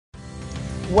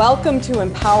Welcome to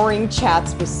Empowering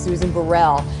Chats with Susan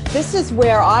Burrell. This is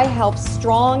where I help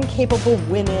strong, capable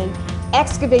women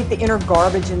excavate the inner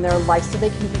garbage in their life so they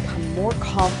can become more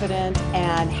confident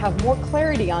and have more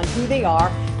clarity on who they are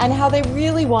and how they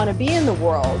really want to be in the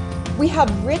world. We have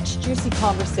rich, juicy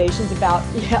conversations about,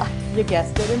 you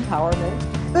guessed it,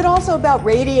 empowerment, but also about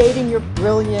radiating your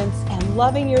brilliance and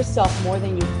loving yourself more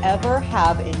than you ever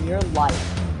have in your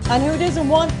life. And who doesn't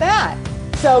want that?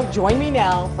 So join me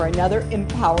now for another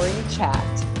empowering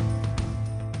chat.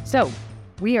 So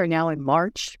we are now in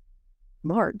March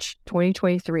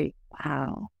 2023.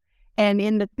 Wow. And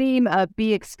in the theme of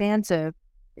be expansive,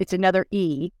 it's another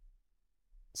E.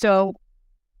 So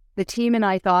the team and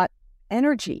I thought,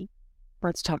 energy.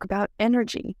 Let's talk about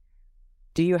energy.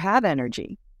 Do you have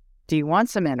energy? Do you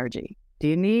want some energy? Do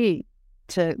you need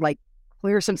to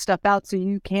clear some stuff out so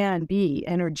you can be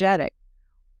energetic?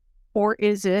 Or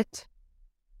is it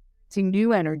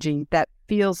new energy that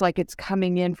feels like it's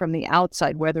coming in from the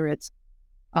outside, whether it's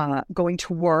going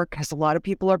to work, because a lot of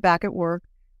people are back at work,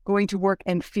 going to work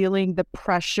and feeling the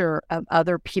pressure of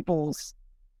other people's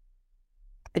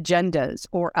agendas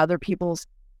or other people's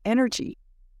energy,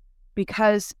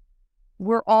 because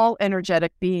we're all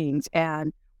energetic beings.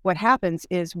 And what happens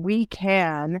is we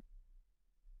can,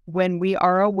 when we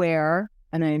are aware,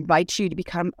 and I invite you to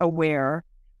become aware,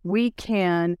 we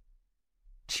can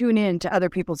tune in to other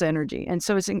people's energy. And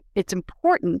so it's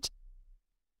important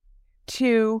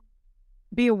to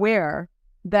be aware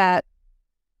that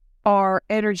our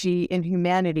energy in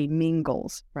humanity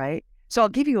mingles, right? So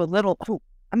I'm going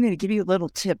to give you a little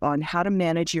tip on how to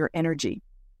manage your energy.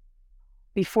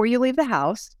 Before you leave the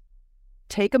house,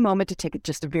 take a moment to take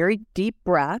just a very deep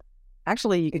breath.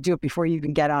 Actually, you could do it before you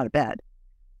even get out of bed.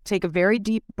 Take a very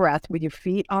deep breath with your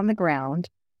feet on the ground.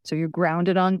 So you're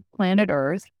grounded on planet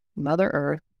Earth, Mother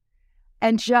Earth,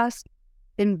 and just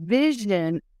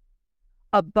envision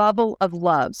a bubble of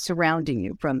love surrounding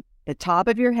you from the top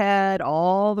of your head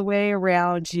all the way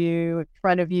around you, in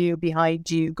front of you,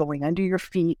 behind you, going under your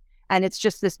feet. And it's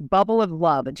just this bubble of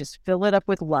love, and just fill it up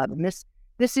with love. And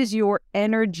this is your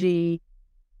energy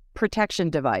protection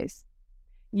device.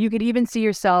 You could even see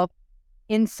yourself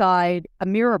inside a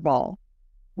mirror ball,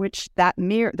 which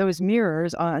those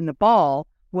mirrors on the ball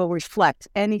will reflect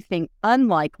anything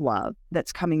unlike love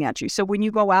that's coming at you. So when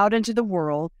you go out into the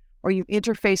world or you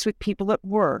interface with people at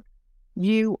work,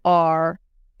 you are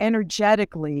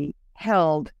energetically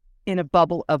held in a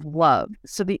bubble of love.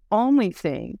 So the only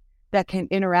thing that can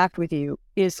interact with you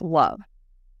is love.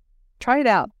 Try it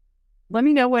out. Let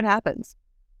me know what happens.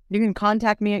 You can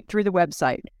contact me through the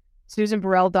website,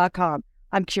 susanburrell.com.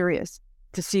 I'm curious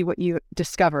to see what you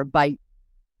discover by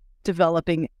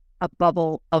developing a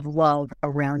bubble of love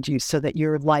around you so that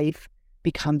your life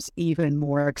becomes even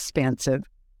more expansive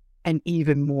and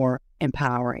even more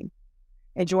empowering.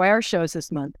 Enjoy our shows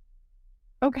this month.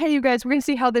 Okay, you guys, we're going to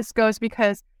see how this goes,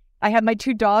 because I have my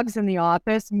two dogs in the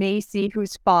office, Macy,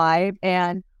 who's 5,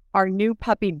 and our new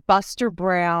puppy, Buster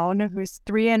Brown, who's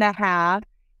 3.5,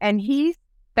 and he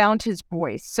found his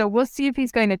voice. So we'll see if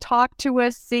he's going to talk to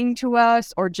us, sing to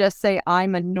us, or just say,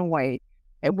 I'm annoyed.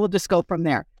 And we'll just go from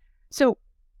there. So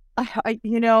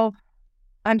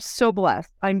I'm so blessed.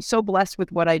 I'm so blessed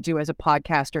with what I do as a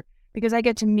podcaster, because I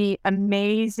get to meet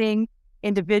amazing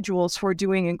individuals who are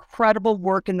doing incredible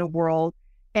work in the world,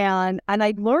 and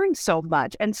I learned so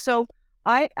much. And so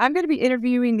I'm going to be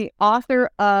interviewing the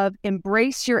author of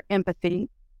Embrace Your Empathy,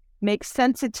 Make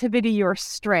Sensitivity Your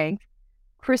Strength,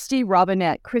 Christy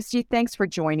Robinette. Christy, thanks for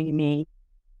joining me.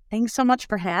 Thanks so much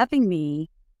for having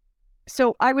me.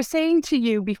 So I was saying to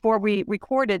you before we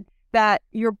recorded that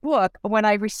your book, when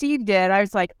I received it, I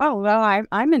was like, oh, well, I'm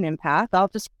an empath. I'll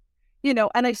just,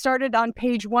 and I started on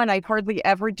page 1. I hardly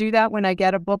ever do that when I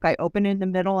get a book. I open in the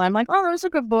middle. I'm like, oh, that's a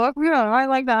good book. Yeah, I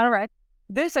like that. All right.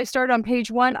 This, I started on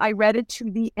page 1. I read it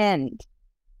to the end.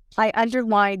 I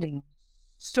underlined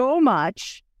so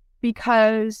much,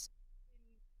 because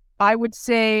I would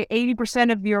say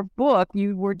 80% of your book,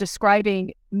 you were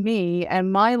describing me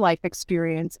and my life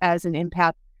experience as an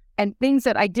empath, and things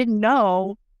that I didn't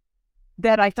know,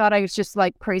 that I thought I was just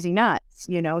like crazy nuts,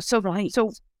 So, right.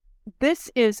 So this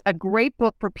is a great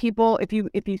book for people if you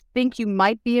think you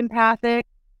might be empathic.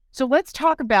 So let's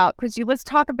talk about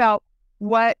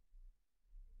what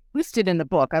listed in the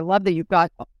book. I love that you've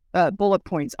got bullet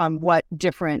points on what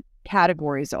different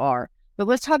categories are. But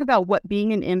let's talk about what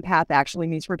being an empath actually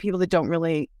means for people that don't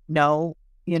really know,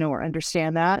 or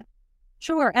understand that.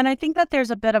 Sure. And I think that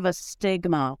there's a bit of a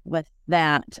stigma with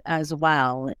that as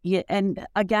well. And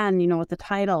again, with the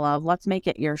title of Let's Make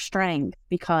It Your Strength,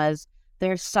 because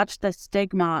there's such the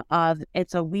stigma of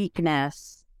it's a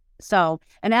weakness So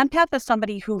an empath is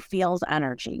somebody who feels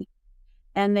energy,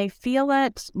 and they feel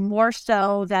it more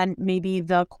so than maybe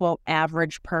the quote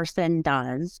average person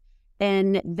does.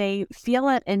 And they feel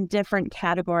it in different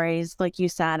categories. Like you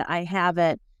said, I have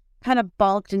it kind of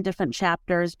bulked in different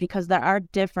chapters because there are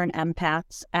different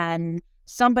empaths, and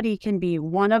somebody can be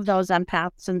one of those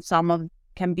empaths and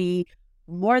can be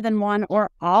more than one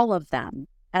or all of them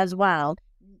as well.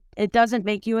 It doesn't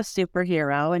make you a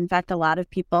superhero. In fact, a lot of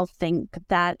people think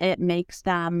that it makes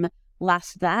them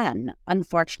less than,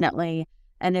 unfortunately.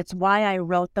 And it's why I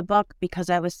wrote the book, because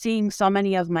I was seeing so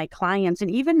many of my clients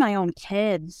and even my own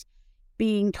kids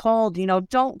being told,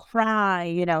 don't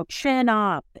cry, chin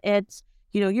up. It's,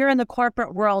 you're in the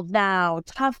corporate world now,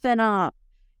 toughen up.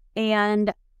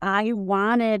 And I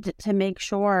wanted to make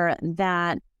sure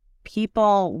that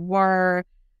people were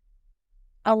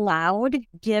allowed,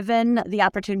 given the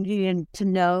opportunity to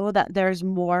know that there's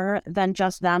more than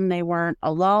just them. They weren't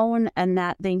alone, and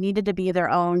that they needed to be their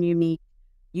own unique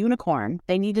unicorn.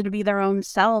 They needed to be their own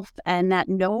self, and that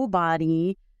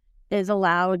nobody is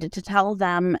allowed to tell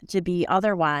them to be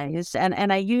otherwise.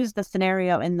 And I used the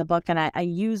scenario in the book, and I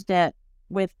used it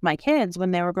with my kids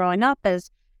when they were growing up,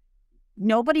 is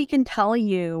nobody can tell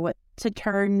you to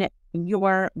turn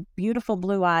your beautiful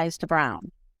blue eyes to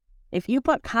brown. If you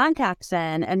put contacts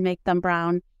in and make them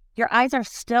brown, your eyes are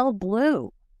still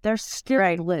blue. They're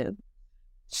still blue.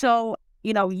 So,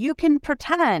 you can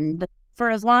pretend for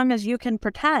as long as you can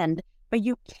pretend, but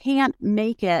you can't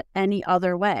make it any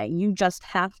other way. You just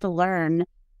have to learn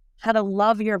how to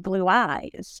love your blue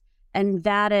eyes. And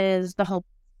that is the whole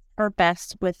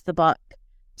purpose with the book,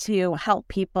 to help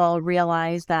people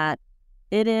realize that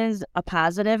it is a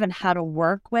positive, and how to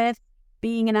work with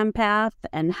being an empath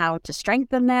and how to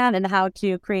strengthen that and how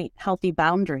to create healthy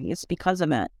boundaries because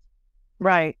of it.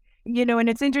 Right. And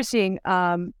it's interesting,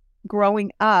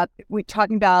 growing up, we're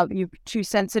talking about you too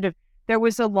sensitive. There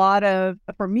was a lot of,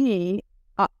 for me,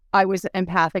 I was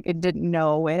empathic and didn't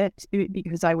know it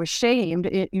because I was shamed.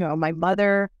 My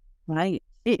mother. Right.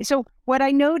 So what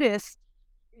I noticed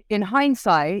in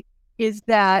hindsight is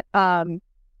that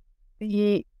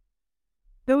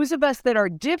those of us that are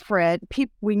different,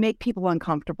 we make people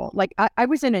uncomfortable. Like I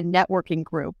was in a networking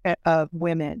group of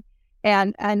women,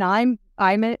 and I'm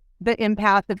the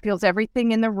empath that feels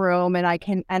everything in the room, and I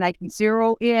can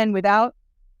zero in without,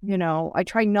 I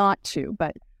try not to,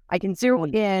 but I can zero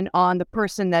in on the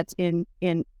person that's in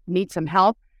need some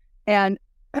help. And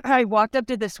I walked up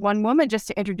to this one woman just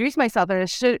to introduce myself, and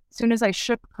as soon as I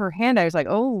shook her hand, I was like,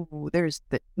 "Oh, there's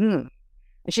the." And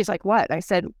she's like, "What?" I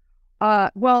said,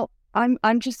 "Well,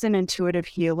 I'm just an intuitive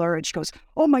healer." And she goes,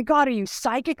 "Oh my God, are you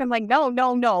psychic?" I'm like, no.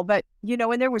 But,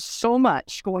 and there was so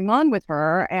much going on with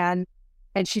her, and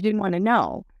she didn't want to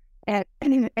know.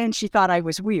 And she thought I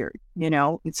was weird.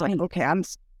 It's like, okay,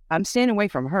 I'm staying away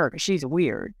from her because she's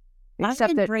weird.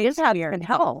 Except that his weird can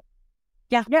help.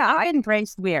 Yeah, I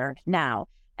embrace weird now.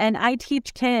 And I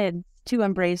teach kids to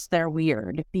embrace their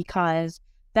weird, because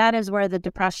that is where the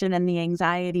depression and the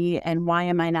anxiety and why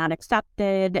am I not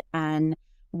accepted and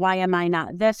why am I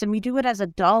not this? And we do it as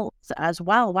adults as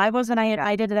well. Why wasn't I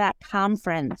invited to that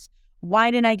conference?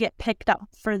 Why didn't I get picked up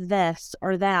for this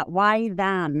or that? Why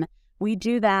them? We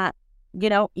do that,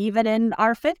 even in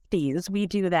our 50s, we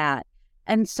do that.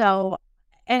 And so,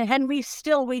 and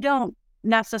we don't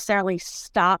necessarily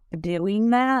stop doing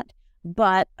that,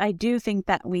 but I do think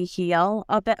that we heal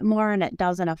a bit more, and it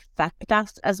doesn't affect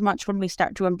us as much when we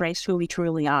start to embrace who we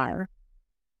truly are,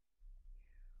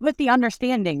 with the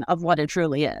understanding of what it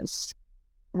truly is.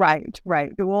 Right.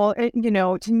 Well,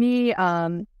 to me,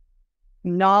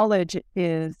 knowledge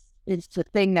is the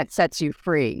thing that sets you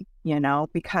free,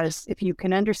 because if you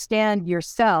can understand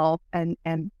yourself and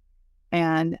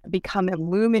become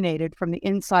illuminated from the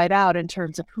inside out in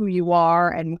terms of who you are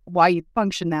and why you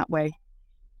function that way,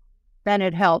 then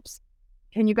it helps.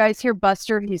 Can you guys hear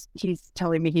Buster? He's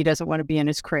telling me he doesn't want to be in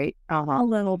his crate. A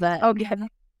little bit. Okay.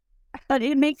 But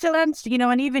it makes sense,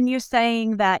 and even you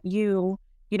saying that you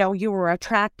were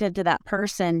attracted to that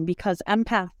person, because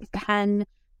empaths tend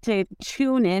to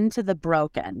tune into the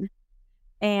broken.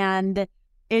 And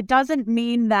it doesn't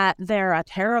mean that they're a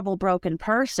terrible broken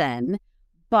person,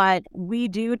 but we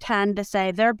do tend to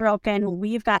say they're broken.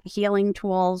 We've got healing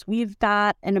tools. We've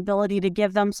got an ability to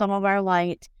give them some of our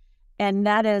light. And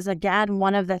that is, again,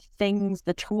 one of the things,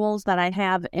 the tools that I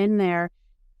have in there,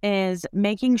 is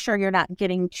making sure you're not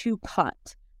getting too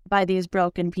cut by these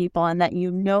broken people, and that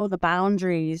the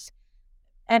boundaries.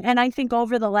 And I think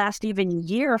over the last even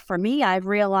year for me, I've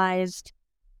realized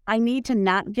I need to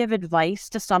not give advice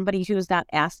to somebody who's not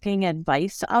asking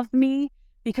advice of me,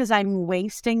 because I'm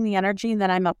wasting the energy, and that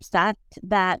I'm upset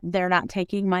that they're not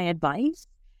taking my advice.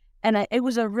 And it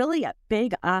was a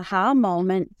big aha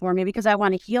moment for me, because I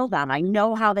want to heal them. I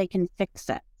know how they can fix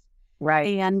it.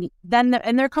 Right. And then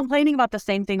they're complaining about the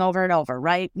same thing over and over,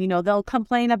 right? They'll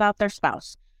complain about their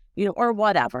spouse, or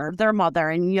whatever, their mother,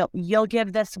 and you'll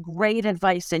give this great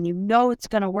advice, and it's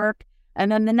going to work.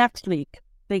 And then the next week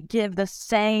they give the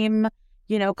same,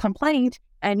 complaint,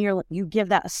 and you give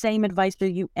that same advice, or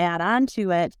you add on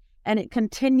to it, and it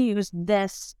continues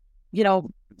this,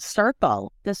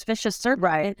 circle, this vicious circle.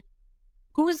 Right.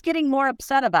 Who's getting more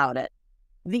upset about it?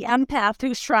 The empath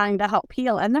who's trying to help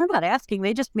heal, and they're not asking,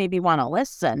 they just maybe want to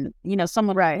listen,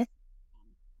 someone. Right.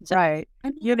 So, right.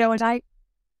 And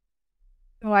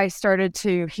I started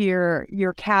to hear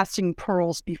you're casting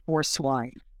pearls before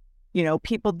swine.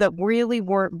 People that really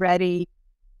weren't ready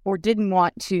or didn't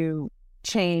want to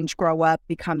change, grow up,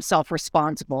 become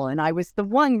self-responsible. And I was the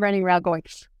one running around going,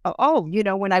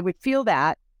 when I would feel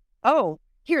that,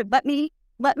 here, let me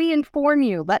inform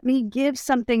you. Let me give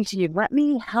something to you. Let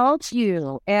me help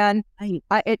you. And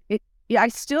I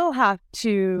still have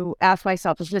to ask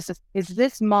myself, is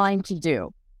this mine to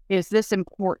do? Is this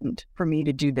important for me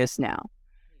to do this now?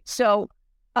 So,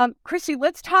 Christy,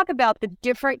 let's talk about the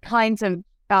different kinds of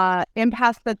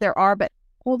empaths that there are. But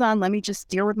hold on, let me just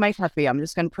deal with my puppy. I'm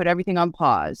just going to put everything on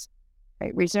pause.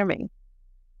 Right, resuming.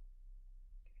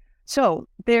 So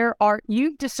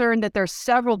you've discerned that there's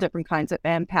several different kinds of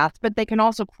empaths, but they can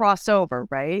also cross over,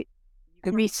 right?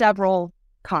 Could be several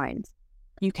kinds.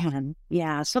 You can.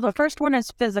 Yeah. So the first one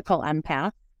is physical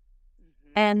empath.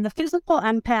 And the physical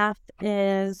empath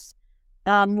is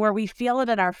where we feel it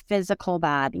in our physical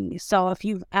body. So if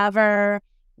you've ever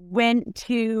went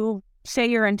to, say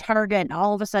you're in Target, and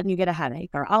all of a sudden you get a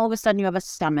headache, or all of a sudden you have a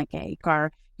stomach ache,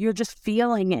 or you're just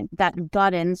feeling it, that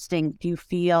gut instinct you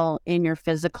feel in your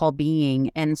physical being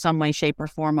in some way, shape, or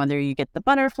form, whether you get the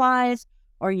butterflies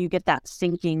or you get that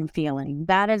sinking feeling.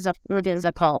 That is a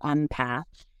physical empath.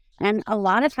 And a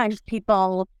lot of times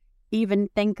people even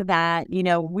think that,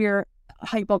 we're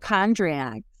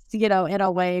hypochondriacs, in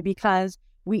a way, because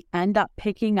we end up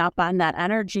picking up on that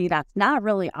energy that's not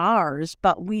really ours,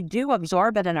 but we do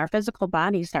absorb it, and our physical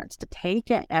body starts to take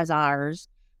it as ours,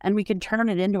 and we can turn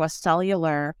it into a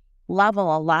cellular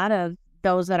level. A lot of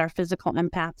those that are physical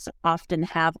empaths often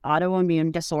have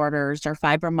autoimmune disorders, or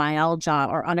fibromyalgia,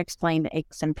 or unexplained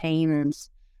aches and pains,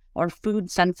 or food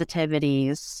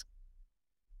sensitivities.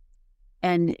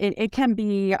 And it can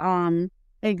be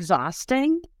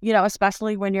exhausting,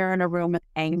 especially when you're in a room with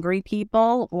angry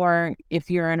people, or if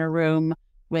you're in a room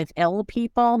with ill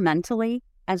people mentally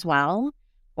as well,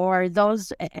 or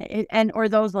those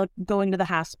going to the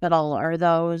hospital, or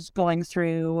those going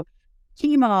through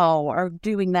chemo or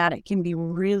doing that. It can be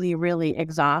really, really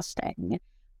exhausting.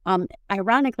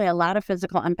 Ironically, a lot of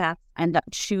physical empaths end up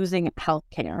choosing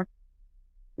healthcare.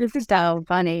 This is so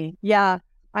funny. Yeah.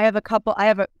 I have a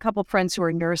couple friends who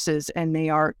are nurses, and they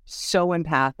are so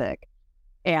empathic.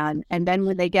 And then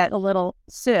when they get a little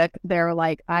sick, they're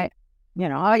like, I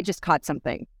just caught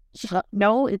something.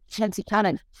 No, it's kind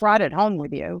of brought it home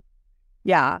with you.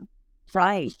 Yeah.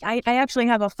 Right. I actually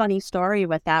have a funny story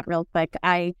with that real quick.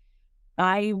 I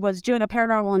was doing a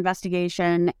paranormal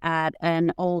investigation at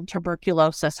an old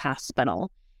tuberculosis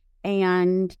hospital,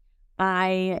 and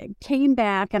I came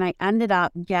back and I ended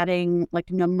up getting like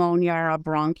pneumonia or a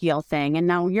bronchial thing. And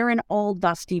now you're in old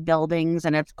dusty buildings,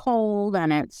 and it's cold,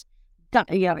 and it's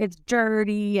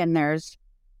dirty, and there's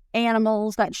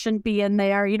animals that shouldn't be in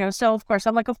there, So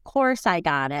of course I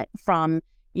got it from,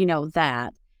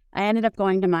 that. I ended up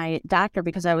going to my doctor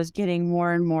because I was getting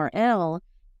more and more ill.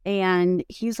 And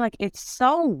he's like, it's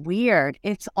so weird.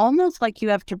 It's almost like you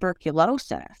have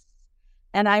tuberculosis.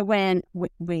 And I went,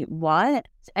 wait, what?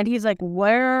 And he's like,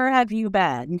 where have you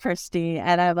been, Christy?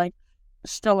 And I'm like,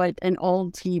 still at an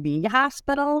old TB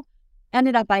hospital.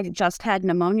 Ended up, I just had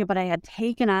pneumonia, but I had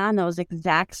taken on those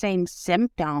exact same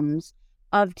symptoms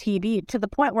of TB, to the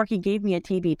point where he gave me a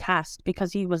TB test,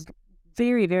 because he was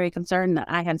very, very concerned that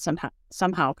I had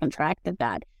somehow contracted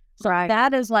that. So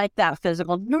that is like that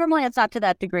physical. Normally, it's not to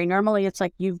that degree. Normally, it's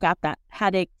like you've got that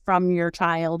headache from your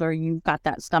child, or you've got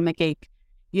that stomach ache,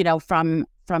 from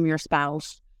your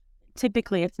spouse.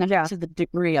 Typically, it's not to the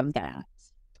degree of that.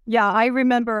 Yeah, I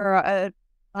remember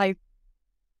I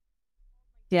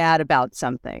dad about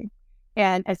something,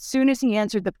 and as soon as he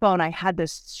answered the phone, I had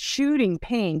this shooting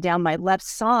pain down my left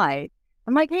side.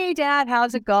 I'm like, "Hey, Dad,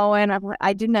 how's it going?"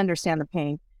 I didn't understand the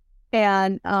pain,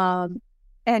 and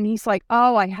he's like,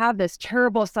 "Oh, I have this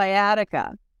terrible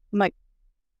sciatica." I'm like,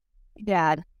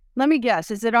 "Dad, let me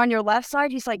guess, is it on your left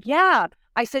side?" He's like, "Yeah."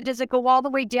 I said, "Does it go all the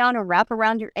way down and wrap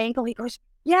around your ankle?" He goes,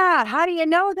 yeah, how do you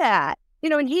know that?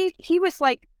 And he was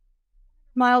like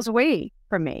miles away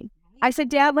from me. I said,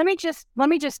 Dad, let me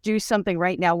just do something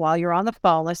right now while you're on the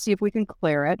phone. Let's see if we can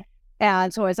clear it.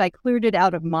 And so as I cleared it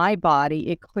out of my body,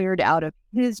 it cleared out of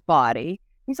his body.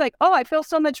 He's like, oh, I feel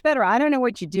so much better. I don't know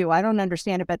what you do. I don't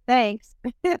understand it, but thanks.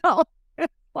 you know,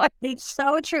 like, It's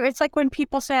so true. It's like when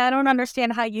people say, I don't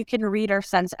understand how you can read or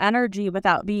sense energy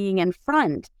without being in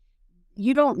front.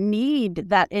 You don't need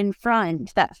that in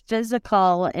front, that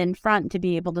physical in front to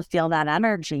be able to feel that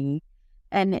energy.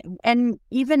 And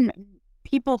even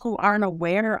people who aren't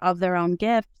aware of their own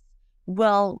gifts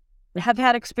will have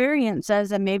had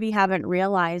experiences and maybe haven't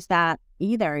realized that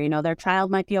either. Their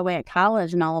child might be away at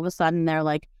college and all of a sudden they're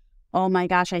like, oh my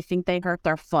gosh, I think they hurt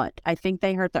their foot. I think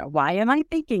they hurt their, why am I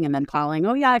thinking? And then calling,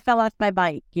 oh yeah, I fell off my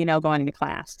bike, going to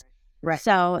class. right.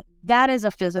 So that is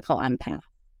a physical empath.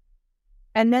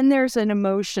 And then there's an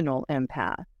emotional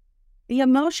empath. The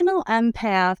emotional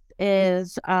empath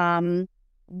is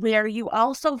where you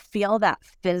also feel that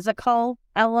physical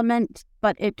element,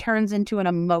 but it turns into an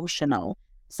emotional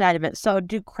side of it. So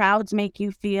do crowds make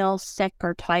you feel sick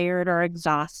or tired or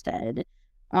exhausted?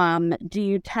 Do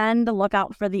you tend to look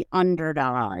out for the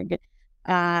underdog?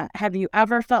 Have you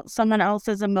ever felt someone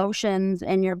else's emotions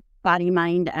in your body,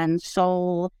 mind, and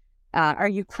soul? Are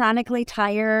you chronically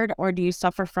tired, or do you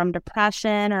suffer from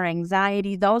depression or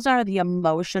anxiety? Those are the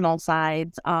emotional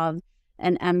sides of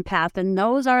an empath. And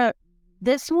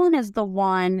this one is the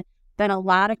one that a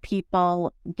lot of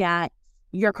people get,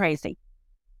 you're crazy.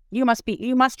 You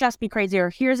must just be crazy, or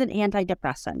here's an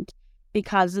antidepressant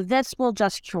because this will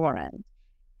just cure it.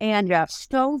 And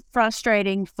so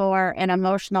frustrating for an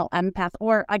emotional empath.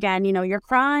 Or again, you're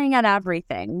crying at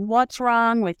everything. What's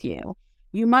wrong with you?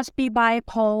 You must be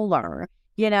bipolar,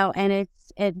 and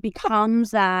it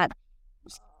becomes that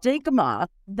stigma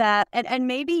that, and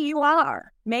maybe you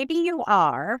are, maybe you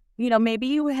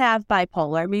have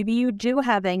bipolar, maybe you do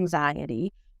have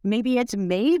anxiety, maybe it's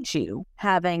made you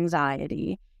have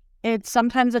anxiety. It's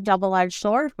sometimes a double-edged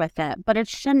sword with it, but it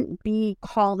shouldn't be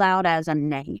called out as a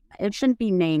name. It shouldn't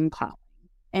be name calling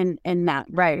in that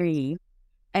right.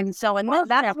 And so,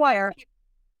 that's why.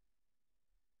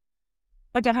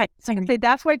 But go ahead.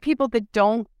 That's why people that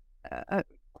don't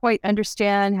quite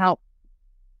understand how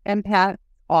empaths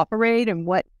operate and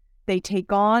what they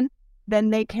take on,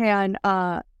 then they can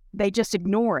they just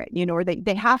ignore it, or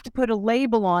they have to put a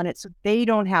label on it so they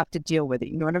don't have to deal with it.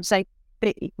 You know what I'm saying?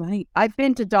 I've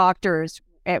been to doctors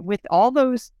with all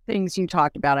those things you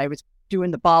talked about. I was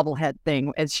doing the bobblehead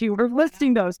thing as you were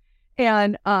listing those,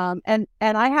 and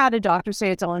I had a doctor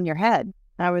say it's all in your head.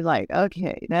 I was like,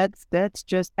 okay, that's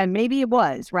just, and maybe it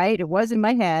was, right? It was in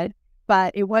my head,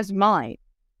 but it was mine.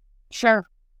 Sure.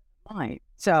 Mine.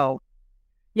 So,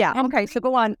 yeah. And okay. So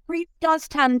go on. Grief does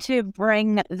tend to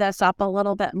bring this up a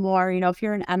little bit more. If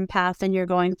you're an empath and you're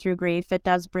going through grief, it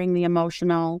does bring the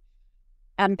emotional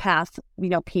empath,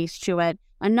 piece to it.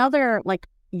 Another, like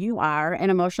you are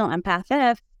an emotional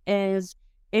empath, is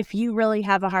if you really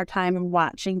have a hard time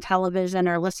watching television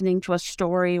or listening to a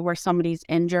story where somebody's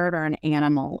injured or an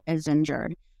animal is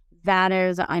injured. That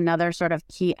is another sort of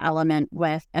key element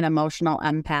with an emotional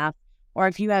empath. Or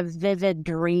if you have vivid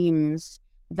dreams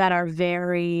that are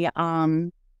very,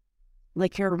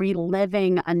 like you're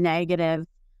reliving a negative,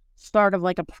 sort of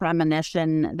like a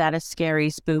premonition that is scary,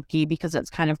 spooky, because it's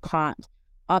kind of caught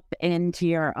up into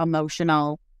your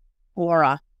emotional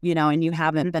aura, and you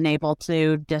haven't been able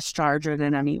to discharge it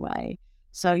in any way.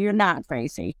 So you're not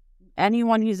crazy.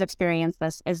 Anyone who's experienced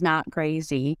this is not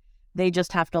crazy. They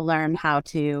just have to learn how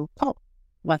to cope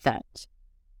with it.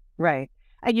 Right.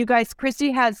 And you guys,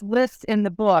 Christy has lists in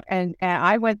the book, and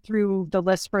I went through the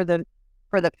list for the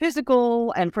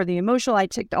physical and for the emotional. I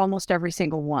ticked almost every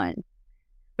single one.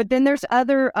 But then there's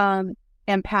other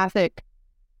empathic,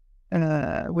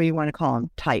 what do you want to call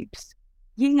them, types.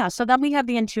 Yeah, so then we have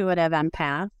the intuitive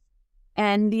empath.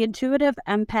 And the intuitive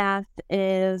empath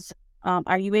is,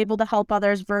 are you able to help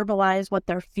others verbalize what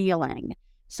they're feeling?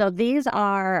 So these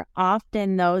are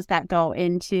often those that go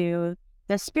into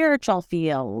the spiritual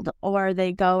field, or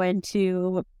they go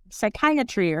into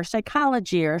psychiatry or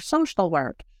psychology or social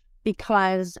work,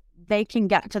 because they can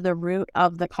get to the root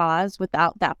of the cause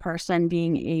without that person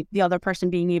the other person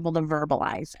being able to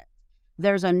verbalize it.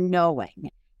 There's a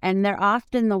knowing. And they're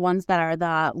often the ones that are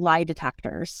the lie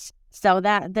detectors. So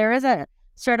that there is a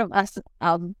sort of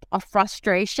a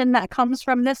frustration that comes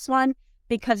from this one,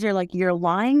 because you're like, you're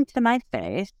lying to my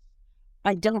face.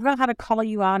 I don't know how to call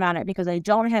you out on it because I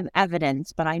don't have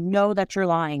evidence, but I know that you're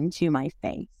lying to my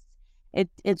face.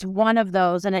 It's one of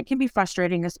those, and it can be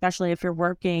frustrating, especially if you're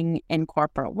working in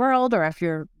corporate world or if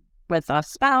you're with a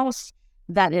spouse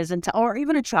that isn't, or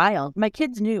even a child. My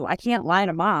kids knew I can't lie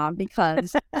to mom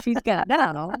because she's gonna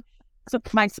know. So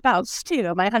my spouse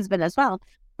too, my husband as well.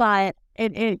 But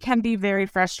it can be very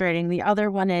frustrating. The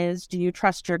other one is, do you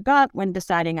trust your gut when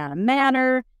deciding on a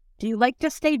matter? Do you like to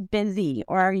stay busy,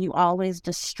 or are you always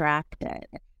distracted?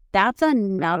 That's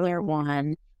another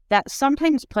one that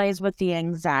sometimes plays with the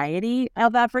anxiety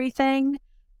of everything.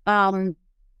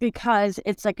 Because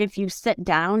it's like if you sit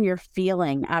down, you're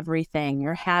feeling everything.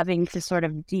 You're having to sort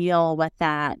of deal with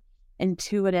that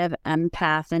intuitive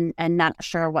empath and not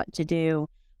sure what to do.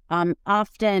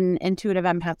 Often intuitive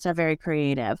empaths are very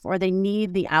creative, or they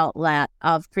need the outlet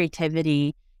of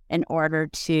creativity in order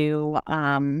to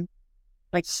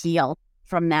like heal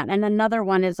from that. And another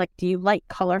one is like, do you like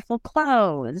colorful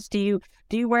clothes? Do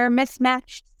you wear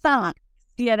mismatched socks?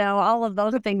 All of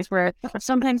those things where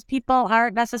sometimes people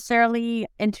aren't necessarily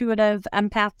intuitive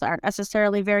empaths, aren't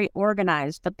necessarily very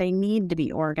organized, but they need to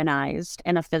be organized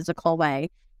in a physical way.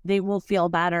 They will feel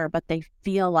better, but they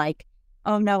feel like,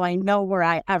 oh no, I know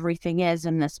where everything is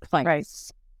in this place. Right.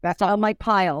 That's all my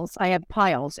piles. I have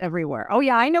piles everywhere. Oh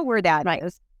yeah, I know where that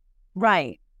is.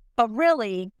 Right. But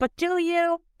really, do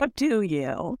you?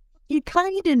 You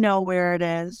kind of know where it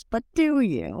is, but do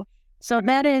you? So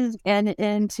that is an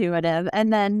intuitive.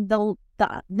 And then the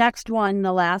next one,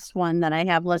 the last one that I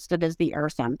have listed is the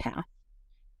earth empath.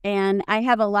 And I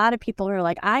have a lot of people who are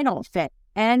like, I don't fit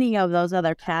any of those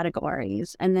other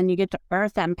categories. And then you get to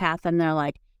earth empath and they're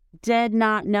like, did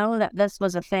not know that this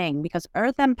was a thing, because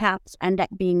earth empaths end up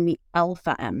being the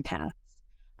alpha empaths.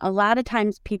 A lot of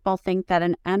times people think that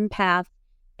an empath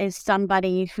is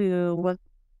somebody who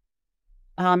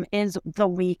is the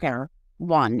weaker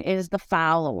one, is the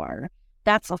follower.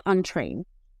 That's untrained.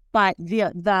 But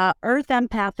the earth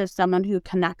empath is someone who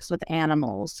connects with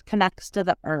animals, connects to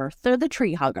the earth. They're the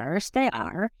tree huggers. They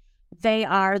are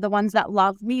the ones that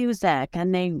love music,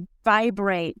 and they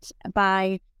vibrate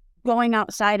by going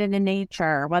outside into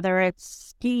nature, whether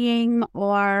it's skiing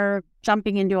or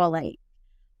jumping into a lake.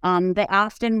 They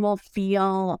often will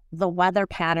feel the weather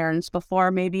patterns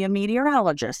before maybe a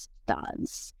meteorologist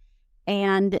does.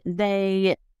 And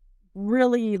they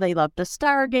love to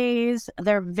stargaze.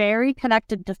 They're very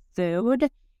connected to food.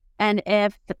 And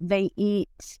if they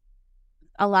eat,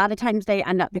 a lot of times they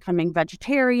end up becoming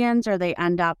vegetarians, or they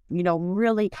end up,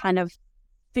 really kind of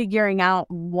figuring out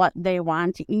what they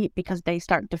want to eat because they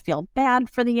start to feel bad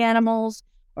for the animals,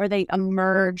 or they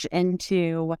emerge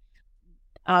into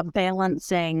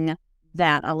balancing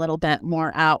that a little bit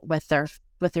more out with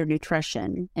their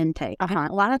nutrition intake. A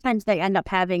lot of times they end up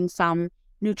having some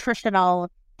nutritional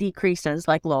decreases,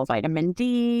 like low vitamin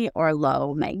D or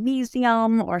low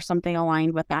magnesium or something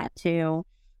aligned with that too.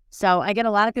 So I get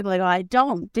a lot of people like, oh, I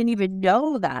didn't even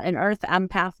know that an earth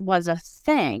empath was a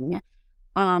thing.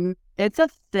 It's a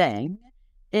thing.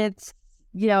 It's,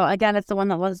 again, it's the one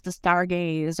that loves to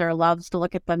stargaze or loves to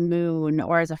look at the moon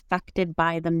or is affected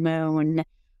by the moon.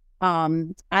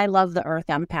 I love the earth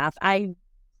empath. I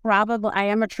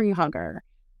am a tree hugger.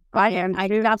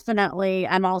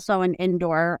 I'm also an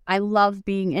indoor. I love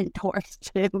being indoors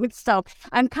too. So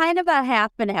I'm kind of a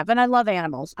half and half, and I love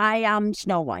animals. I am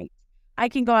Snow White. I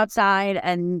can go outside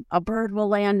and a bird will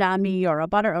land on me, or a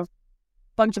bunch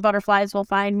of butterflies will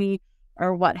find me,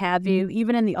 or what have you.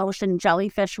 Even in the ocean,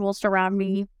 jellyfish will surround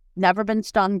me. Never been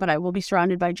stung, but I will be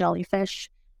surrounded by jellyfish.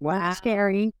 Wow.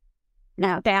 Scary.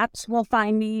 Now, bats will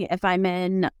find me if I'm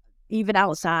even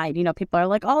outside. People are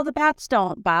like, oh, the bats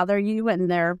don't bother you, and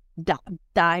they're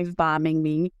dive bombing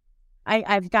me.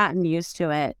 I've gotten used to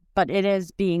it, but it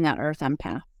is being an earth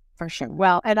empath for sure.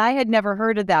 Well, and I had never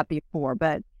heard of that before,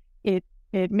 but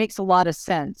it makes a lot of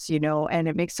sense, and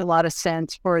it makes a lot of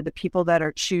sense for the people that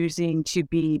are choosing to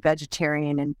be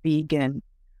vegetarian and vegan.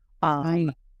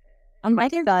 My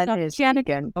son is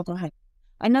vegan. Oh, go ahead.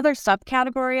 Another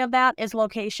subcategory of that is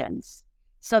locations.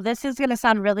 So this is going to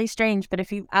sound really strange, but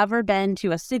if you've ever been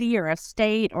to a city or a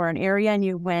state or an area and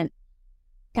you went,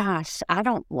 gosh, I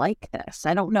don't like this.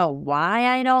 I don't know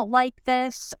why I don't like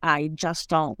this. I just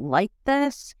don't like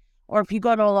this. Or if you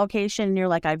go to a location and you're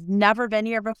like, I've never been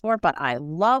here before, but I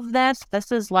love this.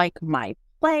 This is like my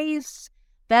place.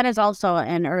 That is also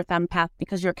an earth empath,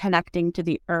 because you're connecting to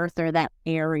the earth or that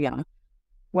area.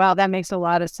 Wow, that makes a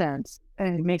lot of sense.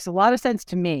 And it makes a lot of sense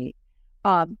to me.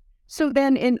 So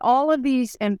then in all of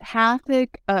these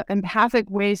empathic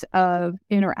ways of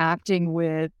interacting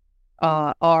with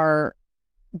our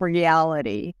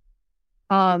reality,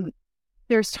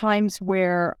 there's times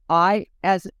where I,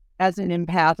 as an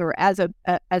empath, or as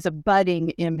a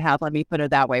budding empath, let me put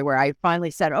it that way, where I finally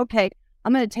said, okay,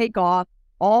 I'm going to take off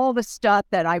all the stuff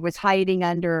that I was hiding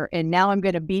under, and now I'm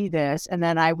going to be this. And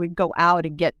then I would go out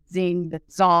and get zinged and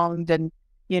zonged and,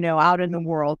 out in the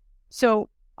world. So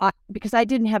because I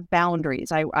didn't have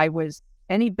boundaries, I was,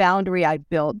 any boundary I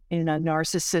built in a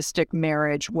narcissistic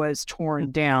marriage was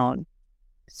torn down.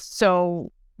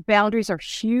 So boundaries are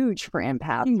huge for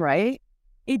empaths, right?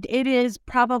 It is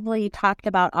probably talked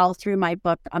about all through my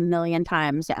book a million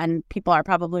times, and people are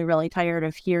probably really tired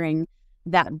of hearing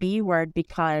that B word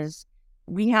because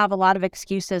we have a lot of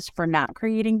excuses for not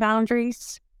creating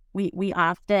boundaries. We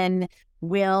often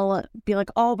will be like,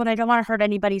 oh, but I don't want to hurt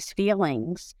anybody's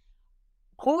feelings.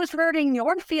 Who's hurting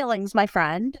your feelings, my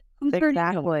friend? Who's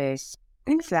hurting yours?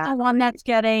 Exactly. The one that's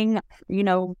getting,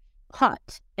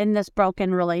 cut in this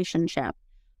broken relationship.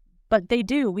 But they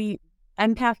do.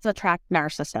 Empaths attract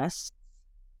narcissists.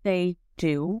 They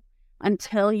do.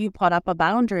 Until you put up a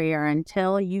boundary or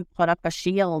until you put up a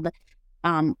shield.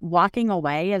 Walking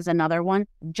away is another one.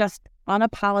 Just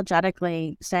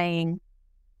unapologetically saying,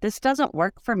 this doesn't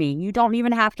work for me. You don't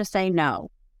even have to say no.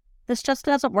 This just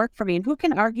doesn't work for me. And who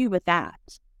can argue with that?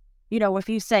 If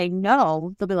you say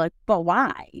no, they'll be like, but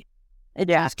why? It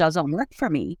just doesn't work for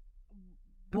me.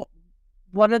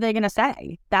 What are they going to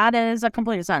say? That is a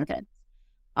complete sentence.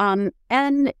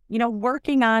 And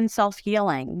working on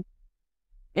self-healing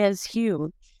is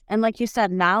huge. And like you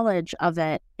said, knowledge of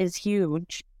it is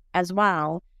huge as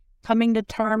well. Coming to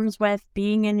terms with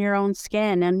being in your own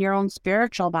skin and your own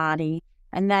spiritual body,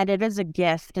 and that it is a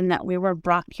gift and that we were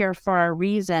brought here for a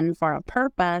reason, for a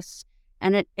purpose,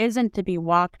 and it isn't to be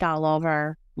walked all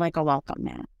over like a welcome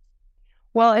mat.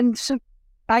 Well, and so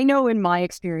I know in my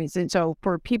experience, and so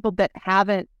for people that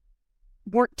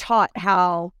weren't taught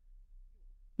how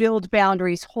build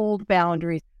boundaries, hold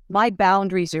boundaries, my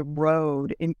boundaries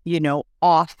erode,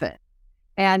 often.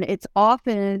 And it's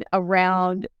often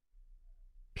around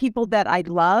people that I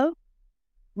love,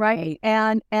 right?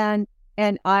 And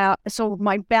so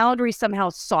my boundary somehow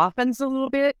softens a little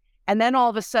bit, and then all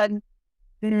of a sudden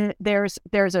there's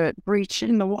a breach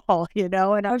in the wall, and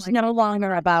there's no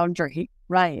longer a boundary,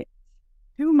 right?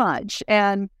 Too much.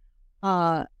 And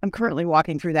I'm currently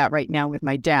walking through that right now with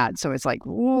my dad. So it's like,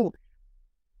 whoa.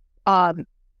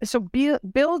 So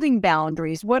building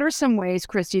boundaries, what are some ways,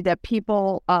 Christy, that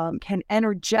people can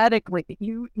energetically,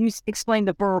 you explain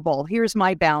the verbal, here's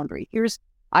my boundary,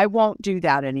 I won't do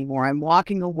that anymore, I'm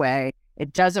walking away,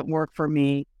 it doesn't work for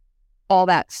me, all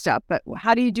that stuff. But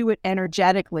how do you do it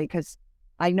energetically? Because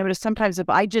I notice sometimes if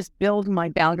I just build my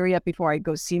boundary up before I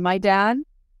go see my dad,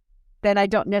 then I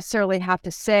don't necessarily have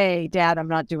to say, Dad, I'm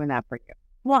not doing that for you.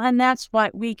 Well, and that's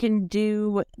what we can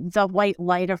do, the white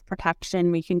light of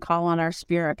protection. We can call on our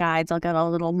spirit guides. I'll get a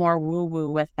little more woo-woo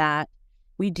with that.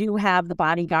 We do have the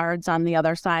bodyguards on the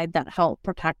other side that help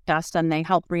protect us, and they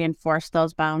help reinforce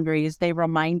those boundaries. They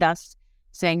remind us,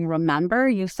 saying, remember,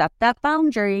 you set that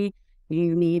boundary.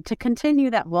 You need to continue.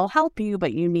 That will help you,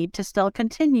 but you need to still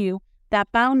continue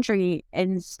that boundary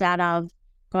instead of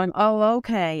going, oh,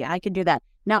 okay, I can do that.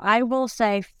 Now, I will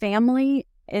say family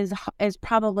is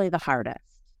probably the hardest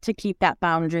to keep that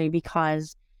boundary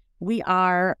because we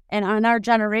are, and our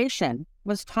generation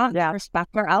was taught to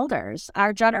respect our elders.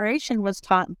 Our generation was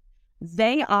taught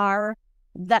they are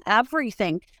the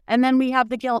everything. And then we have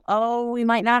the guilt, oh, we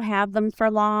might not have them for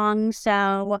long.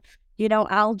 So,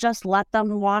 I'll just let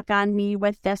them walk on me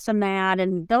with this and that.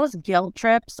 And those guilt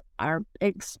trips are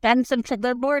expensive.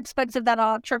 They're more expensive than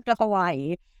a trip to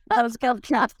Hawaii. Those guilt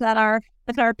trips that our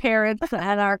parents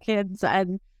and our kids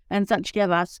and such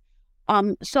give us.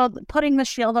 So putting the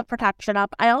shield of protection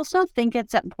up, I also think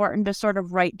it's important to sort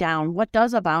of write down, what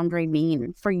does a boundary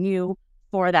mean for you,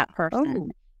 for that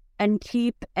person? And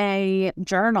keep a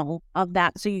journal of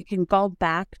that so you can go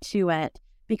back to it,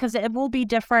 because it will be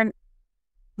different.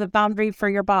 The boundary for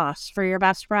your boss, for your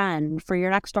best friend, for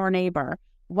your next door neighbor.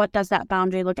 What does that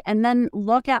boundary look? And then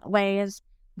look at ways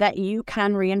that you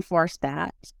can reinforce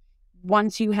that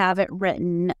once you have it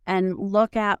written, and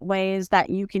look at ways that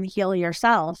you can heal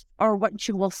yourself, or what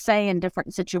you will say in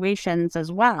different situations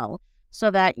as well,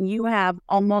 so that you have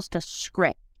almost a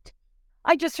script.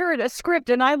 I just heard a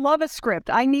script, and I love a script.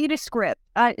 I need a script.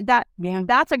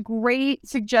 That's a great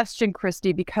suggestion,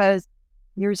 Christy, because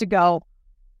years ago,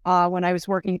 when I was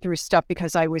working through stuff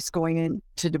because I was going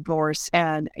into divorce,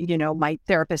 and, my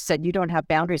therapist said, you don't have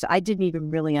boundaries. I didn't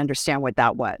even really understand what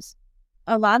that was.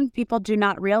 A lot of people do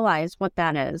not realize what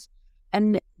that is.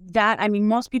 And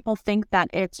most people think that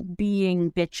it's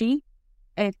being bitchy.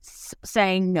 It's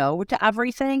saying no to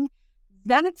everything.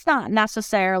 Then it's not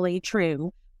necessarily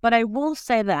true. But I will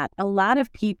say that a lot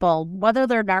of people, whether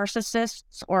they're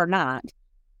narcissists or not,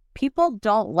 people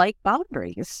don't like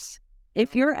boundaries.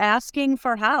 If you're asking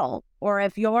for help, or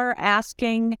if you're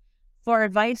asking for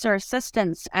advice or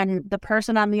assistance and the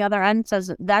person on the other end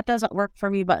says that doesn't work for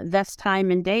me, but this time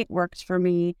and date works for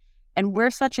me, and we're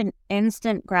such an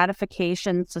instant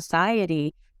gratification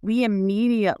society, we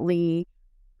immediately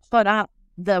put up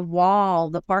the wall,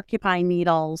 the porcupine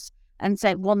needles, and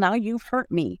say, well, now you've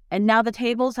hurt me. And now the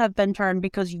tables have been turned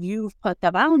because you've put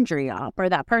the boundary up, or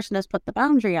that person has put the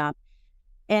boundary up.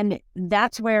 And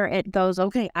that's where it goes,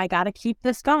 okay, I got to keep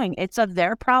this going. It's of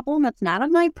their problem. It's not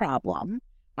of my problem.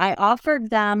 I offered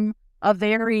them a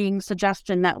varying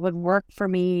suggestion that would work for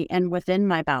me and within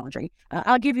my boundary.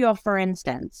 I'll give you a for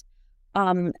instance.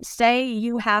 Say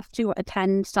you have to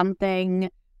attend something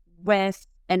with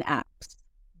an ex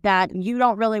that you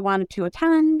don't really want to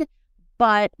attend,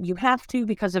 but you have to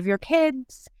because of your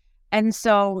kids. And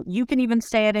so you can even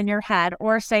say it in your head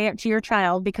or say it to your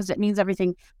child because it means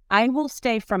everything. I will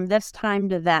stay from this time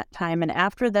to that time. And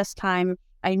after this time,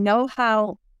 I know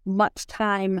how much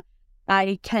time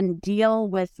I can deal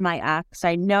with my ex.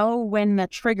 I know when the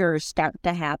triggers start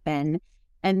to happen,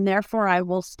 and therefore I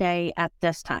will stay at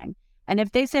this time. And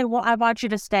if they say, well, I want you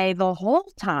to stay the whole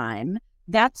time,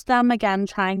 that's them again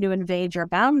trying to invade your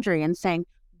boundary and saying,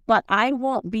 but I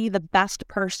won't be the best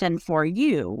person for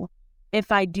you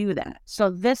if I do that. So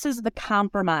this is the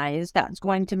compromise that's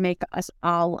going to make us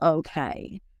all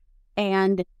okay.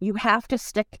 And you have to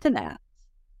stick to that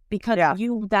because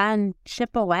you then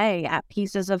chip away at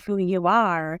pieces of who you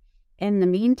are in the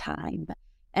meantime.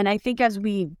 And I think as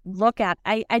we look at,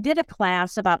 I did a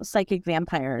class about psychic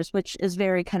vampires, which is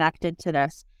very connected to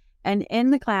this. And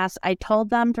in the class, I told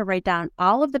them to write down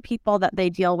all of the people that they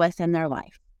deal with in their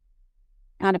life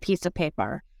on a piece of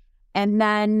paper, and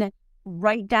then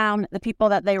write down the people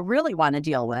that they really want to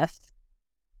deal with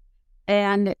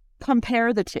and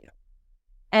compare the two.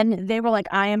 And they were like,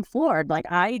 I am floored. Like,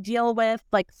 I deal with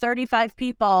like 35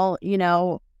 people,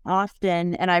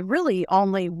 often, and I really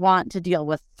only want to deal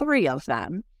with 3 of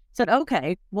them. Said,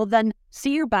 okay, well then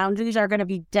see, your boundaries are going to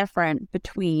be different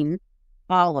between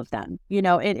all of them.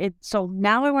 So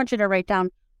now I want you to write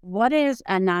down, what is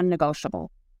a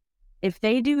non-negotiable? If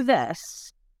they do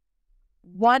this,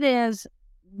 what is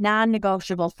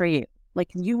non-negotiable for you? Like,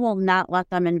 you will not let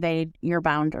them invade your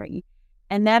boundary.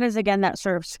 And that is, again, that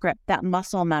sort of script, that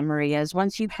muscle memory is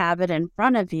once you have it in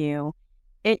front of you,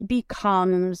 it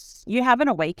becomes, you have an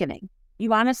awakening.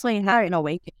 You honestly have an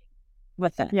awakening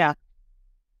with it. Yeah.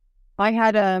 I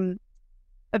had a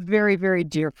very, very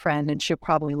dear friend, and she'll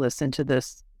probably listen to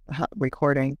this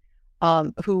recording,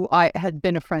 who I had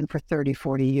been a friend for 30,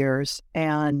 40 years.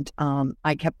 And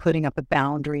I kept putting up a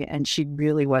boundary, and she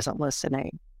really wasn't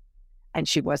listening. And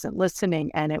she wasn't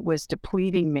listening, and it was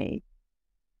depleting me.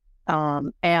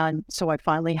 And so I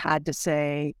finally had to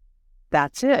say,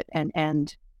 that's it.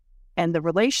 And the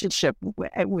relationship,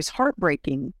 it was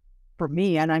heartbreaking for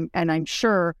me. And I'm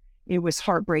sure it was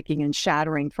heartbreaking and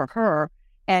shattering for her.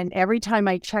 And every time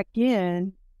I check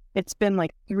in, it's been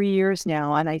like 3 years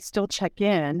now, and I still check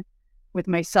in with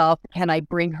myself. Can I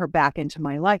bring her back into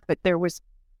my life? But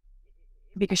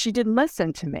because she didn't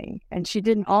listen to me and she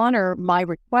didn't honor my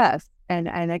request. And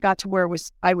I got to where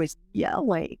I was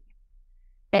yelling,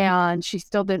 and she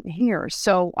still didn't hear.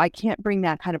 So I can't bring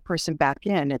that kind of person back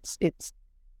in.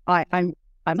 I'm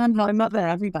not for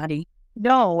everybody.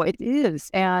 No, it is.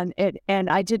 And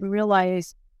I didn't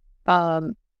realize,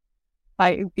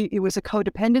 it was a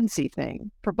codependency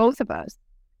thing for both of us,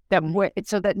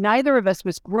 so that neither of us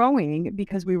was growing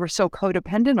because we were so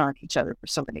codependent on each other for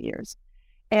so many years.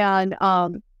 And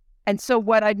so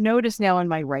what I've noticed now in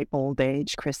my ripe old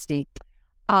age, Christy,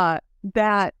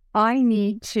 that I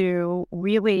need to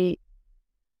really,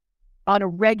 on a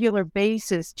regular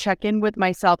basis, check in with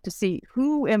myself to see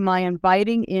who am I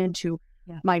inviting into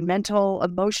my mental,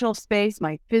 emotional space,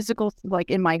 my physical,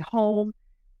 like in my home,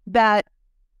 that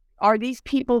are these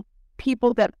people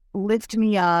that lift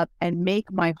me up and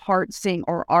make my heart sing,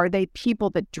 or are they people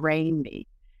that drain me?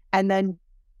 And then,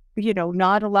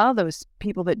 not allow those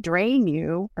people that drain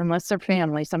you, unless they're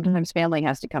family. Sometimes family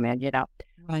has to come in,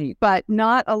 Right. But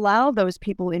not allow those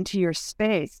people into your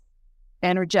space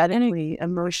energetically,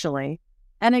 emotionally.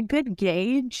 And a good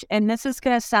gauge, and this is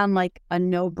going to sound like a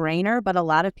no-brainer, but a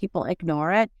lot of people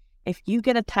ignore it. If you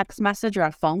get a text message or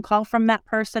a phone call from that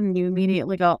person, you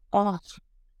immediately go, oh,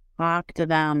 talk to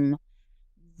them.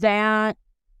 That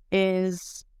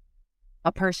is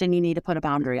a person you need to put a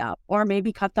boundary up, or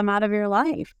maybe cut them out of your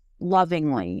life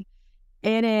lovingly.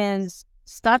 It is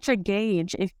such a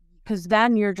gauge, because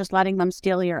then you're just letting them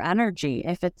steal your energy.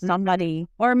 If it's somebody,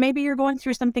 or maybe you're going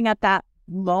through something at that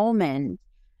moment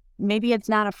maybe it's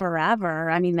not a forever.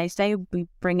 I mean, they say we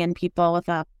bring in people with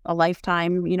a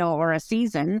lifetime, or a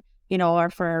season, or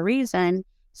for a reason.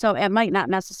 So it might not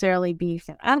necessarily be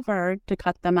forever to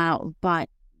cut them out, but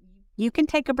you can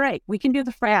take a break. We can do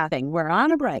the FRAD thing. We're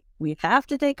on a break. We have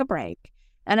to take a break.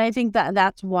 And I think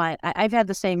that's what I've had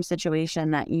the same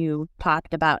situation that you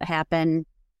talked about happen.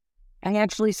 I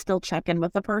actually still check in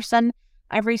with the person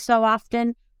every so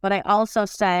often, but I also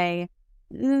say,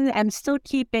 I'm still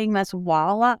keeping this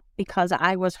wall up because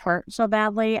I was hurt so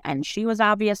badly and she was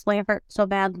obviously hurt so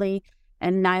badly,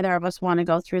 and neither of us want to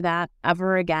go through that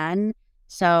ever again.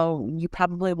 So you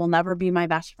probably will never be my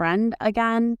best friend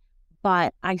again,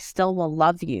 but I still will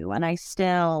love you. And I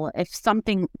still, if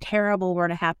something terrible were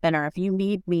to happen or if you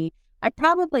need me, I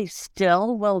probably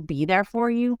still will be there for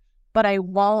you, but I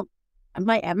won't,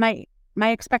 my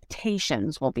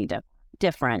expectations will be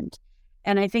different.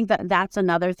 And I think that's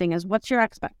another thing is, what's your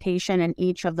expectation in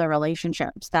each of the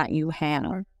relationships that you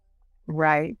have?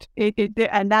 Right.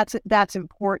 And that's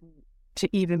important to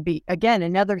even be, again,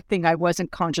 another thing I